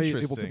they is are able to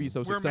interesting. be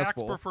so Where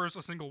successful. Max prefers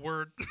a single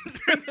word.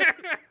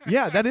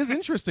 Yeah, that is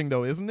interesting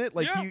though, isn't it?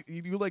 Like Yeah.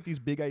 you like these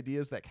big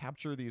ideas that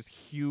capture these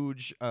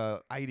huge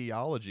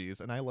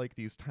ideologies, and I like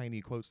these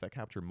tiny quotes that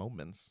capture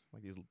moments,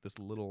 like this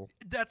little.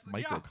 That's I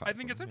think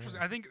Microcosm, it's interesting.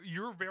 yeah. I think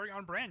you're very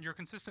on brand. You're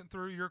consistent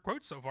through your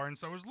quotes so far, and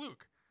so is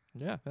Luke.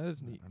 Yeah, that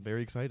is neat. I'm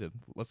very excited.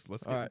 Let's All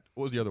get, right.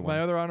 What was the other one?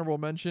 My other honorable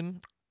mention,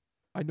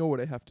 I know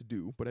what I have to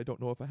do, but I don't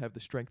know if I have the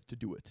strength to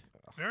do it.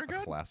 Very A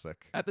good.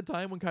 classic. At the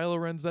time when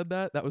Kylo Ren said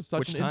that was such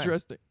Which an time?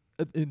 interesting.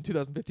 In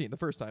 2015, the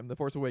first time, The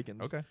Force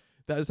Awakens. Okay.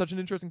 That is such an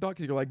interesting thought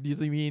because you're like, does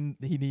he mean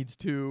he needs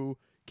to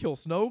kill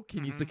Snoke? He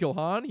needs to Mhm. kill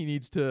Han? He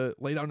needs to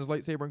lay down his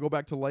lightsaber and go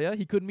back to Leia?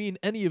 He could mean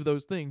any of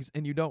those things,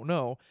 and you don't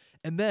know.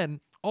 And then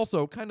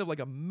also kind of like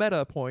a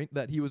meta point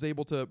that he was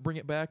able to bring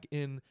it back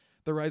in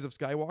The Rise of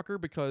Skywalker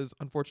because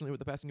unfortunately with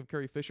the passing of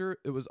Carrie Fisher,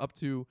 it was up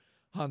to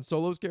Han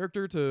Solo's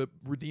character to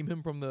redeem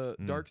him from the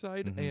dark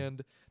side, mhm.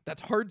 and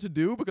that's hard to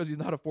do because he's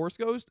not a Force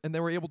ghost, and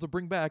they were able to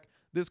bring back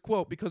this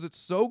quote because it's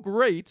so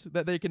great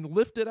that they can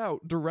lift it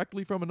out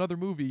directly from another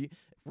movie,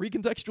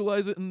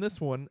 recontextualize it in this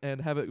one,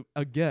 and have it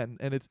again,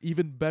 and it's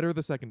even better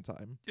the second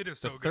time. It is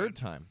The so third good.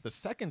 time. The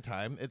second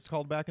time, it's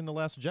called back in The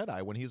Last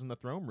Jedi when he's in the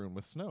throne room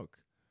with Snoke.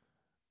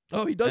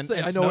 Oh, he does And- say,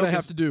 and "I know what Snoke I have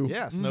is- to do."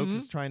 Yeah, Snoke Mhm.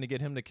 is trying to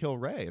get him to kill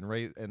Rey, and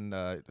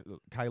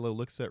Kylo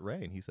looks at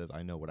Rey and he says,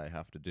 "I know what I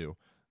have to do."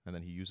 And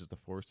then he uses the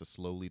Force to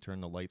slowly turn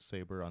the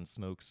lightsaber on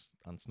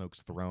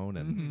Snoke's throne,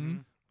 and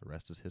Mhm. the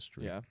rest is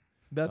history. Yeah,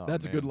 Oh,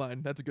 that's a good man.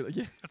 line. That's a good.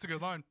 Yeah, That's a good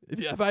line.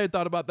 if I had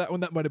thought about that one,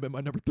 that might have been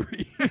my number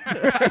 3.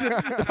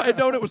 If I had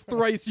known it was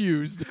thrice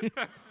used.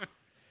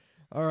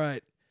 All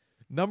right,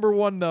 number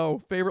 1 though,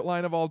 favorite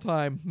line of all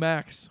time.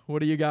 Max, what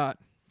do you got?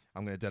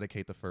 I'm going to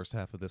dedicate the first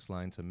half of this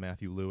line to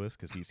Matthew Lewis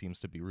because he seems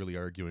to be really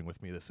arguing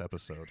with me this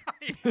episode.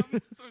 I am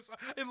so sorry.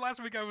 And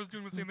last week I was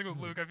doing the same thing with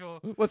Luke. I feel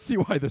Let's see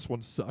why this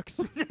one sucks.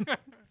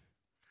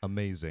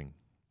 Amazing.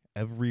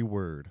 Every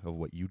word of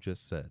what you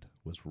just said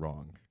was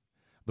wrong.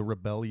 The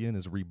rebellion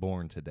is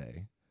reborn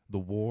today. The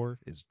war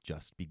is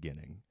just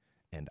beginning.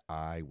 And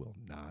I will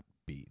not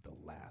be the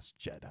last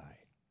Jedi.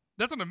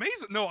 that's an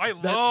amazing. No, I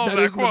love that that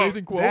is quote. an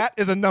amazing quote. That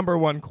is a number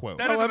one quote.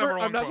 That is a However, number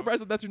one I'm not quote.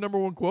 surprised that that's your number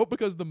 1 quote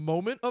because the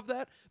moment of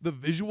that, the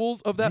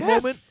visuals of that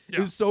Yes! moment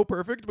Yeah. is so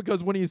perfect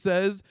because when he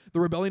says the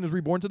rebellion is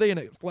reborn today and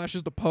it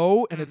flashes to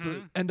Poe and it's the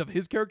Mhm. end of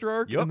his character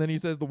arc Yup. and then he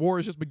says the war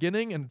is just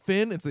beginning and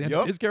Finn, it's the end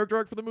Yup. of his character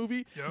arc for the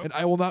movie Yup. and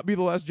I will not be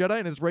the last Jedi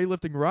and it's Rey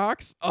lifting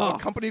rocks. Oh,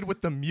 Accompanied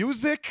with the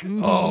music.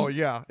 Mhm. Oh,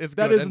 yeah. It's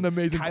That good. is And an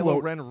amazing Kylo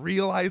quote. Ren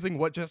realizing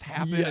what just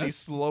happened and he Yes.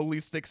 slowly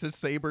sticks his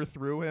saber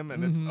through him.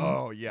 And it's, Mhm.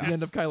 oh, yeah. the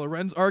end of Kylo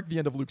Ren's arc, the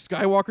end of Luke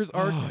Skywalker's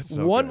arc. Oh, it's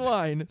so one good.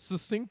 line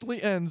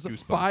succinctly ends Goosebumps.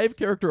 5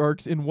 character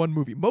arcs in one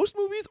movie. Most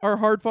movies are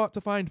hard fought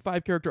to find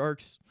 5 character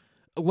arcs,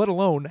 let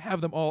alone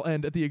have them all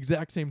end at the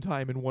exact same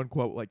time in one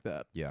quote like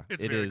that. Yeah.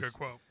 It's a it very is. good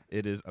quote.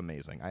 It is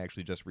amazing. I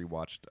actually just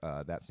rewatched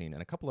that scene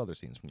and a couple other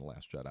scenes from The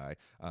Last Jedi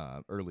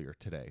earlier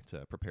today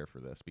to prepare for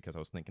this because I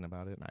was thinking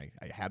about it and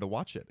I had to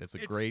watch it. It's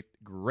a It's-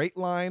 great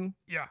line,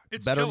 Yeah,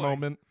 it's better chilling.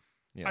 moment.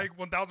 Yeah. I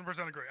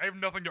 1000% agree. I have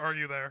nothing to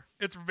argue there.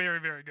 It's very,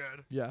 very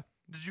good. Yeah.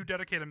 Did you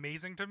dedicate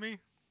amazing to me?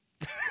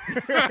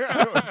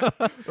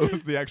 it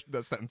was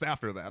the sentence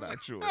after that,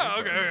 actually. Oh,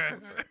 But okay,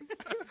 it's- okay.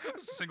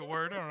 Just a single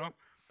word. I don't know.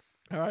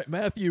 All right,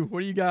 Matthew, what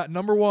do you got?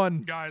 Number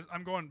 1. Guys,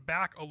 I'm going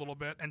back a little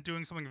bit and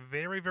doing something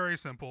very, very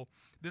simple.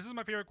 This is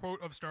my favorite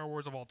quote of Star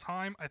Wars of all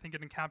time. I think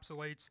it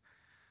encapsulates,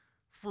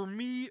 for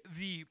me,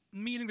 the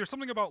meaning. There's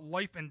something about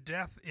life and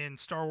death in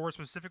Star Wars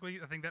specifically.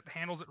 I think that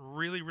handles it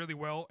really, really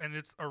well. And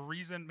it's a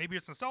reason, maybe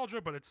it's nostalgia,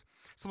 but it's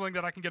something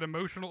that I can get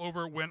emotional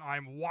over when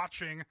I'm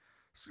watching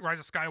Rise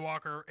of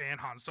Skywalker and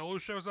Han Solo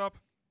shows up,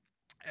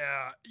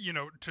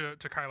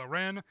 to Kylo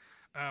Ren.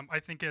 I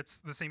think it's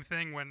the same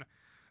thing when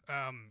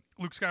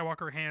Luke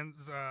Skywalker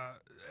hands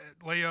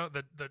Leia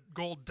the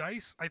gold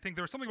dice. I think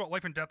there's something about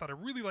life and death that I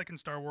really like in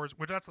Star Wars,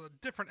 which that's a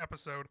different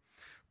episode.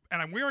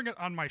 And I'm wearing it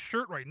on my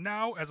shirt right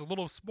now as a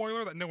little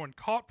spoiler that no one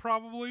caught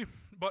probably.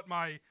 But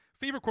my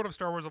favorite quote of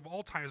Star Wars of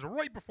all time is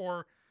right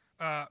before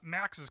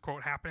Max's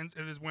quote happens.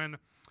 It is when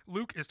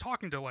Luke is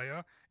talking to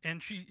Leia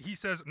and he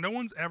says, "No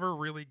one's ever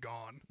really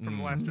gone" from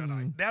The Last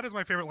Jedi. That is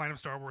my favorite line of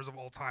Star Wars of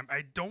all time.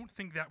 I don't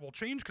think that will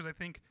change because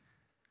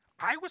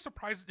I was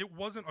surprised it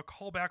wasn't a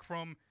callback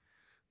from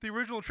the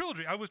original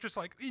trilogy. I was just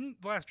like, in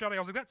The Last Jedi, I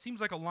was like, that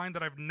seems like a line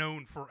that I've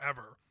known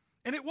forever.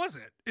 And it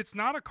wasn't. It's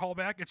not a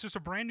callback. It's just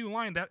a brand new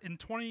line that in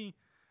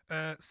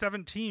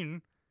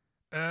 2017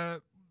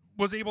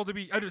 was able to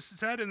be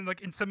said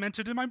and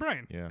cemented in my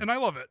brain. Yeah. And I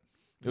love it.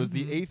 It was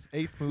the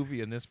eighth movie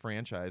in this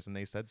franchise, and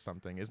they said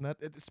something. Isn't that?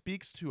 It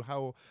speaks to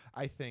how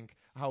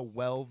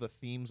well the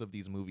themes of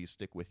these movies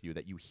stick with you.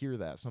 That you hear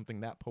that something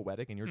that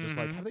poetic, and you're just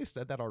like, have they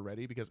said that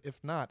already? Because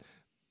if not,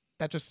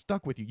 that just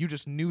stuck with you. You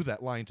just knew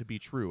that line to be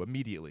true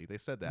immediately. They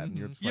said that, and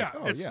you're just Yeah, like,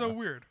 oh it's yeah. so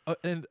weird.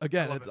 And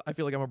again, Love it. I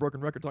feel like I'm a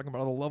broken record talking about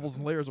all the levels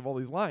and layers of all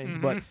these lines,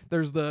 but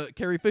there's the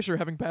Carrie Fisher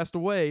having passed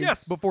away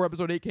Yes. before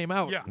Episode 8 came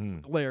out Yeah.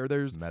 layer.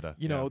 There's Meta,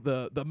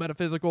 the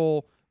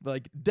metaphysical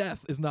Like,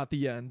 death is not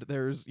the end.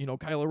 There's,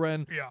 Kylo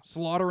Ren Yeah.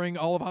 slaughtering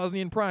all of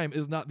Hosnian Prime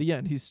is not the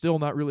end. He's still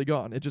not really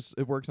gone. It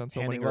works on so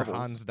Handing many her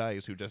levels. Hans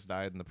Dice, who just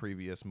died in the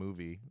previous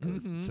movie,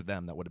 Mhm. to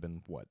them that would have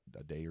been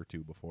a day or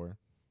two before,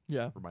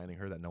 Yeah. reminding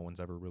her that no one's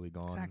ever really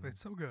gone. Exactly.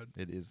 It's so good.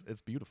 It is.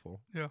 It's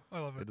beautiful. Yeah, I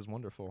love it. It is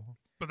wonderful.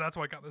 But that's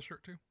why I got this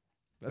shirt too.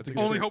 That's a a good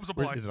good Only shirt. hopes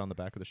apply. Is it on the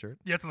back of the shirt?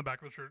 Yeah, it's on the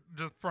back of the shirt.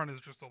 Just front is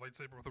just a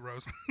lightsaber with a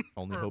rose.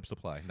 Only Or- hopes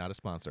apply. Not a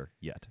sponsor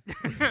yet.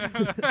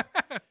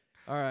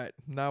 All right.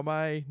 Now,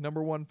 my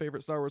number one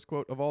favorite Star Wars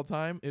quote of all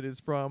time. It is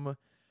from.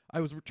 I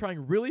was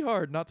trying really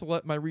hard not to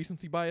let my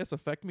recency bias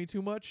affect me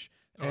too much.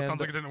 Oh, it sounds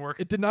like it didn't work.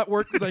 It did not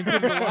work because I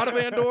included a lot of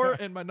Andor,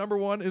 and my number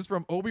one is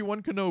from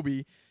Obi-Wan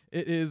Kenobi.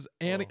 It is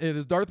It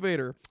is Darth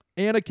Vader.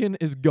 Anakin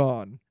is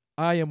gone.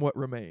 I am what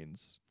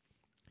remains.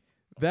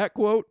 That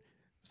quote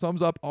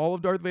sums up all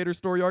of Darth Vader's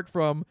story arc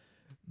from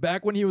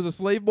back when he was a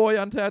slave boy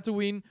on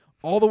Tatooine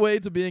all the way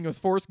to being a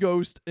Force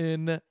ghost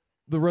in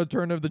The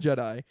Return of the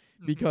Jedi.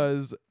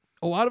 Because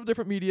a lot of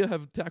different media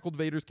have tackled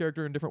Vader's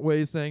character in different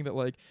ways, saying that,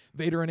 like,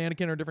 Vader and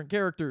Anakin are different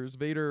characters.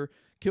 Vader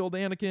killed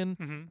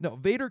Anakin. No,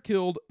 Vader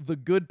killed the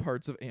good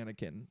parts of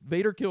Anakin.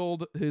 Vader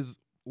killed his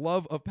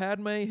love of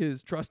Padme,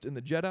 his trust in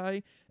the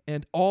Jedi,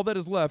 and all that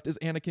is left is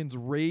Anakin's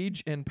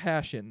rage and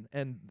passion,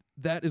 and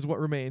that is what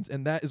remains,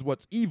 and that is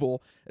what's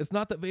evil. It's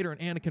not that Vader and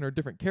Anakin are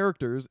different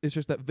characters, it's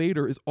just that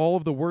Vader is all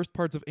of the worst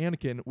parts of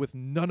Anakin with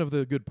none of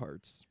the good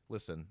parts.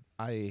 Listen,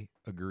 I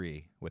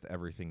agree with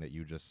everything that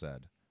you just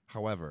said.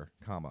 However,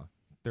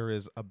 there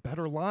is a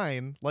better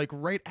line, like,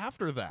 right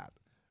after that.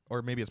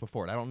 Or maybe it's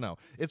before it. I don't know.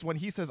 It's when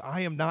he says,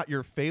 "I am not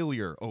your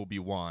failure,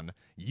 Obi-Wan.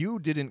 You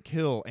didn't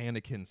kill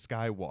Anakin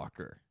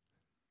Skywalker.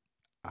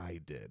 I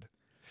did."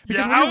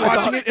 Because Yeah, I when you're was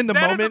watching like, it in the that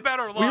is a moment,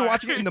 better when you're line.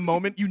 watching it in the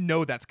moment, you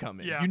know that's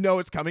coming. Yeah. You know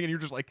it's coming, and you're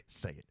just like,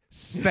 say it.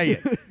 Say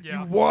it.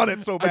 Yeah. You want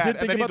it so I bad. did And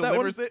think then he about that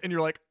one. delivers it, and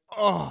you're like,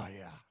 oh,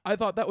 yeah. I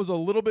thought that was a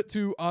little bit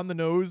too on the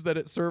nose, that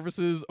it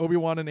services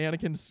Obi-Wan and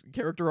Anakin's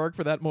character arc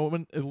for that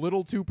moment a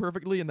little too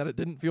perfectly, and that it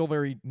didn't feel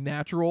very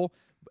natural.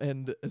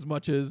 And as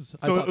much as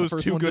I So thought it was the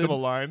first too one good did, of a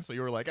line, so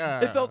you were like, ah.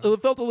 it felt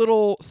a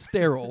little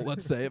sterile.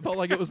 Let's say it felt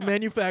like it was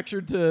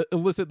manufactured to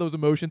elicit those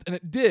emotions, and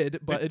it did,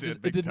 but It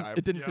did, big time.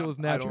 it didn't Yeah. feel as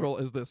natural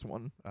as this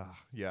one.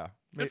 Yeah.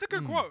 It's a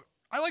good quote.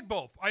 I like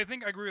both. I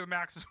think I agree with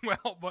Max as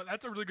well, but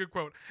that's a really good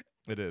quote.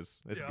 It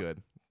is. It's Yeah.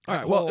 good. All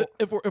right. That Well,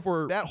 whole- if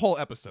we're that whole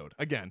episode,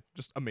 again,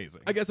 just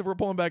amazing. I guess if we're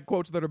pulling back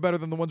quotes that are better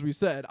than the ones we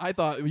said, I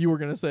thought you were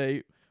gonna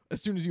say,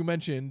 as soon as you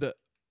mentioned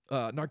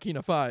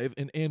Narkina 5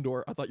 in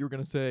Andor, I thought you were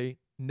gonna say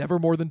never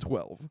more than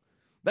 12.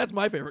 That's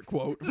my favorite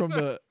quote from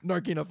the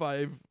Narkina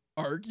 5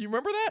 arc. You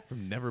remember that?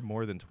 From never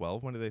more than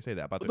 12? When did they say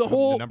that? About The the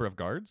whole- number of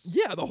guards?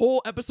 Yeah, the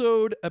whole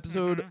episode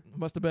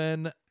must have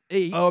been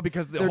 8. Oh,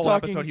 because the They're whole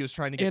talking- episode he was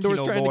trying to get Andor's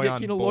Kino trying Loy to get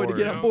on Kino board. Loy to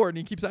get Yeah. on board, and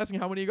he keeps asking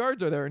how many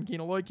guards are there, and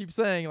Kino Loy keeps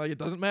saying, like, it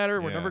doesn't matter,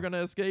 we're Yeah. never going to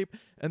escape.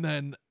 And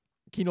then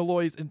Kino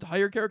Loy's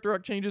entire character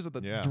arc changes at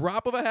the Yeah.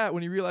 drop of a hat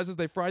when he realizes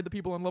they fried the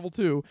people on level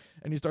 2,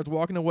 and he starts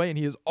walking away, and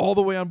he is all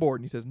the way on board,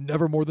 and he says,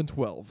 never more than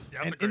 12. Yeah,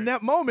 that's And a great. in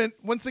that moment,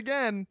 once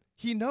again,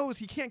 he knows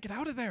he can't get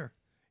out of there.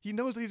 He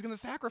knows that he's going to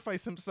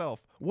sacrifice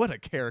himself. What a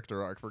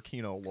character arc for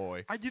Kino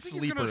Loy. Do you think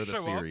he's Sleeper going of to the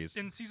show series.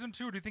 up in season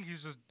 2, or do you think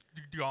he's just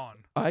gone?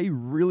 I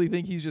really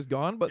think he's just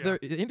gone, but Yeah.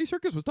 Andy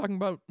Serkis was talking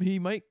about he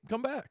might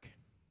come back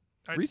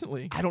I-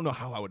 recently. I don't know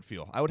how I would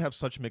feel. I would have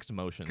such mixed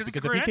emotions. 'Cause it's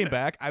Because a if he great came ending.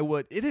 back, I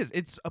would.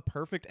 It's a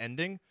perfect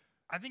ending,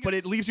 I think but it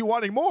it's- leaves you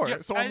wanting more.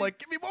 Yes, so I'm I- like,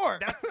 give me more.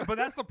 But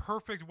that's the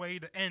perfect way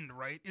to end,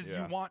 right? Is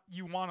Yeah.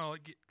 you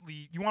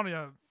want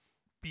to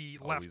be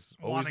left always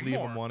wanting leave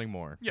more. them wanting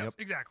more. Yes, Yep.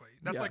 exactly.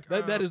 That's Yeah, like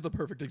that is the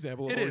perfect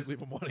example of it always is. leave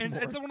him wanting and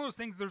more. it's one of those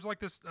things. There's like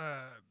this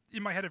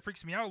in my head. It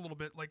freaks me out a little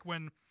bit. Like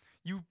when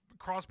you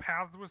cross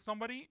paths with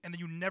somebody and then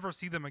you never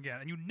see them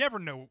again, and you never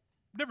knew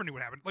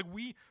what happened. Like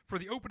for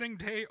the opening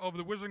day of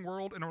the Wizarding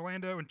World in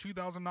Orlando in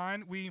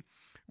 2009, we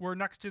were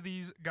next to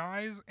these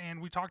guys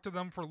and we talked to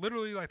them for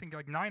literally, I think,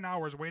 like 9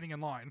 hours waiting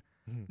in line.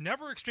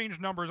 Never exchanged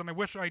numbers, and I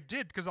wish I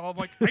did because I'll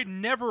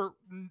never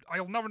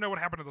know what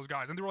happened to those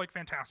guys, and they were like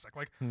fantastic.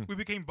 Like we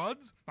became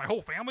buds. My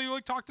whole family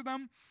like talked to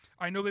them.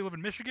 I know they live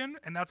in Michigan,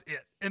 and that's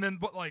it. And then,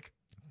 but like.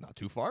 Not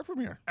too far from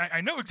here. I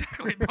know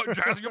exactly about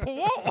dressing up a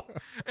wall,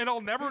 and I'll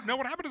never know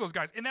what happened to those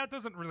guys. And that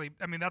doesn't really,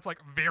 I mean, that's like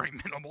very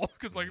minimal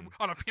because like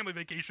on a family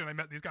vacation, I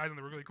met these guys and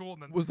they were really cool.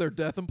 And then Was there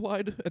death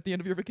implied at the end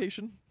of your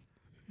vacation?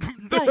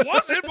 there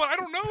wasn't, but I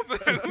don't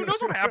know. Who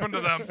knows what happened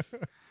to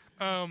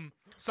them?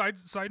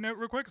 Side note,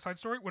 real quick, side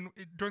story.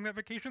 During that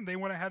vacation, they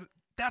went ahead.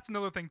 That's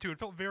another thing too. It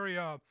felt very.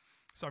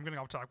 So I'm getting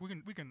off topic.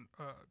 We can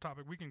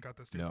topic. We can cut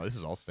this too. No, this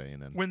is all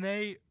staying in.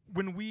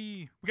 When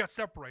we got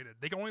separated,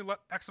 they can only let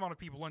X amount of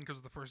people in because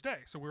of the first day.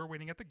 So we were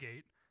waiting at the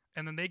gate,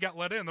 and then they got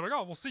let in. They're like,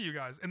 "Oh, we'll see you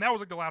guys." And that was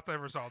like the last I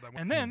ever saw them.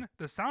 And then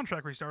the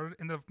soundtrack restarted,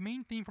 and the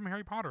main theme from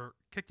Harry Potter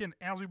kicked in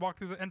as we walked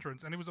through the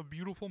entrance, and it was a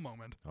beautiful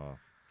moment. Oh,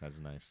 that's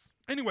nice.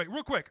 Anyway,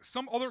 real quick,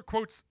 some other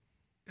quotes.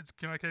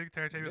 Can I take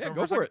this Yeah, over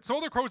go a for second? it. Some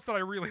other quotes that I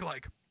really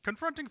like.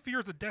 Confronting fear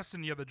is the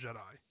destiny of the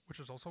Jedi, which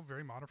is also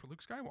very modern for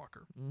Luke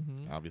Skywalker.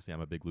 Mm-hmm. Obviously, I'm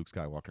a big Luke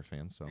Skywalker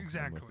fan, so I'm with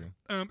Exactly.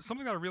 you.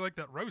 Something that I really like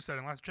that Rose said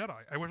in Last Jedi.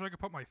 I wish I could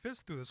put my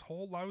fist through this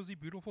whole lousy,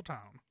 beautiful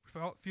town.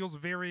 Feels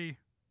very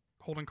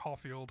Holden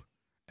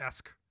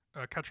Caulfield-esque,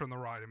 Catcher in the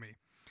Rye to me.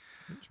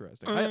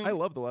 Interesting. I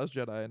love The Last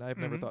Jedi, and I've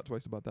never thought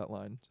twice about that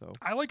line. So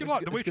I like it a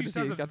lot. The way she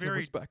says it's it's got some very,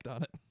 respect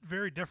on it.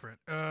 very different.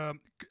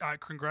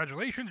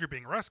 Congratulations, you're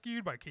being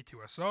rescued by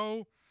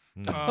K2SO.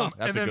 That's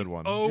and a then, good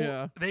one. Oh,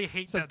 Yeah. they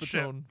hate Sets that the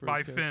ship tone for by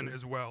his Finn character.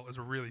 as well is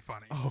really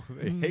funny. Oh,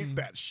 they hate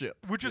that ship.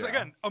 Which is, Yeah.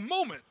 again, a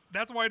moment.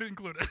 That's why I didn't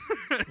include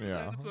it.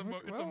 Yeah. it's a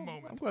Well,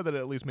 moment. I'm glad that it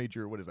at least made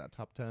your, what is that,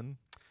 top 10?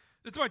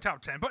 It's my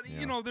top 10, but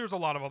Yeah. there's a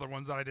lot of other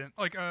ones that I didn't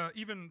like.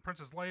 Even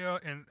Princess Leia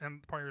and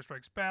Empire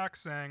Strikes Back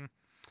saying,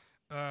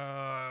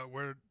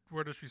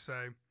 where does she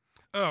say?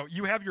 Oh,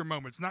 you have your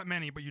moments, not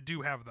many, but you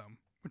do have them.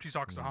 When she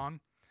talks to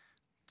Han,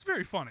 it's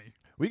very funny.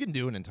 We can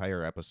do an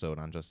entire episode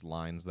on just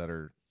lines that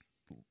are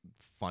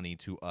funny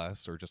to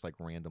us or just like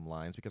random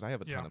lines because I have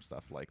a ton Yeah. of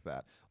stuff like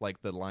that.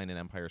 Like the line in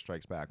Empire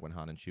Strikes Back when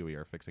Han and Chewie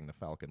are fixing the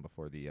Falcon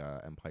before the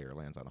Empire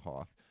lands on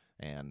Hoth,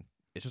 and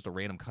it's just a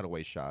random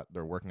cutaway shot.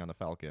 They're working on the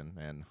Falcon,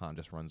 and Han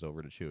just runs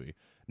over to Chewie.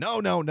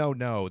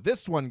 No.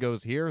 This one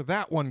goes here.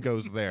 That one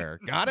goes there.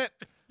 Got it?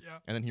 Yeah.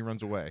 And then he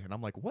runs away. And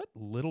I'm like, what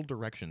little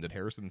direction did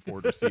Harrison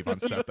Ford receive on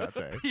set that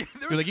day? Yeah,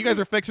 He's like, you guys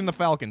are fixing the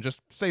Falcon.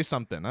 Just say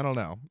something. I don't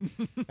know.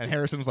 And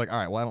Harrison was like, all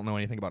right, well, I don't know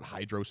anything about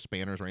hydro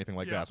spanners or anything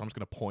like Yeah. that, so I'm just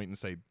going to point and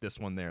say this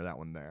one there, that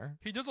one there.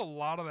 He does a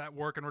lot of that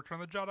work in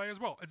Return of the Jedi as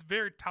well. It's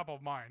very top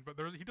of mind, but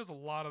he does a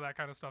lot of that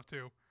kind of stuff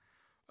too.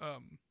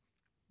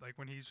 Like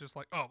when he's just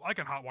like, oh, I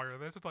can hotwire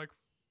this. It's like,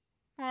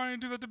 well, I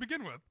didn't do that to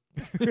begin with.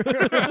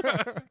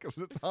 Because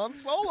it's Han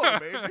Solo,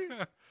 baby.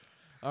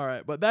 All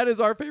right, but that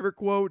is our favorite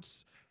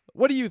quotes.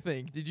 What do you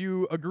think? Did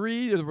you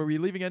agree? Were we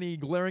leaving any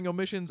glaring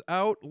omissions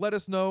out? Let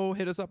us know.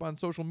 Hit us up on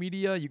social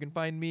media. You can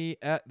find me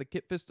at the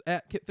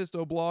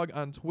Kitfisto blog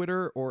on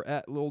Twitter or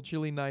at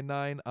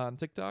LilChili99 on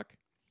TikTok.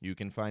 You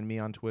can find me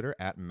on Twitter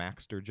at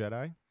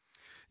MaxterJedi.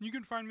 You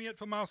can find me at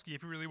Famowski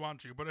if you really want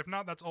to, but if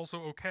not, that's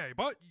also okay.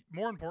 But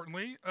more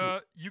importantly,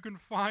 you can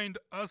find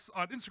us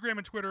on Instagram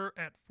and Twitter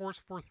at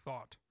Force for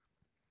Thought.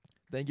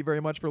 Thank you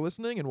very much for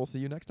listening, and we'll see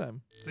you next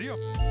time. See ya.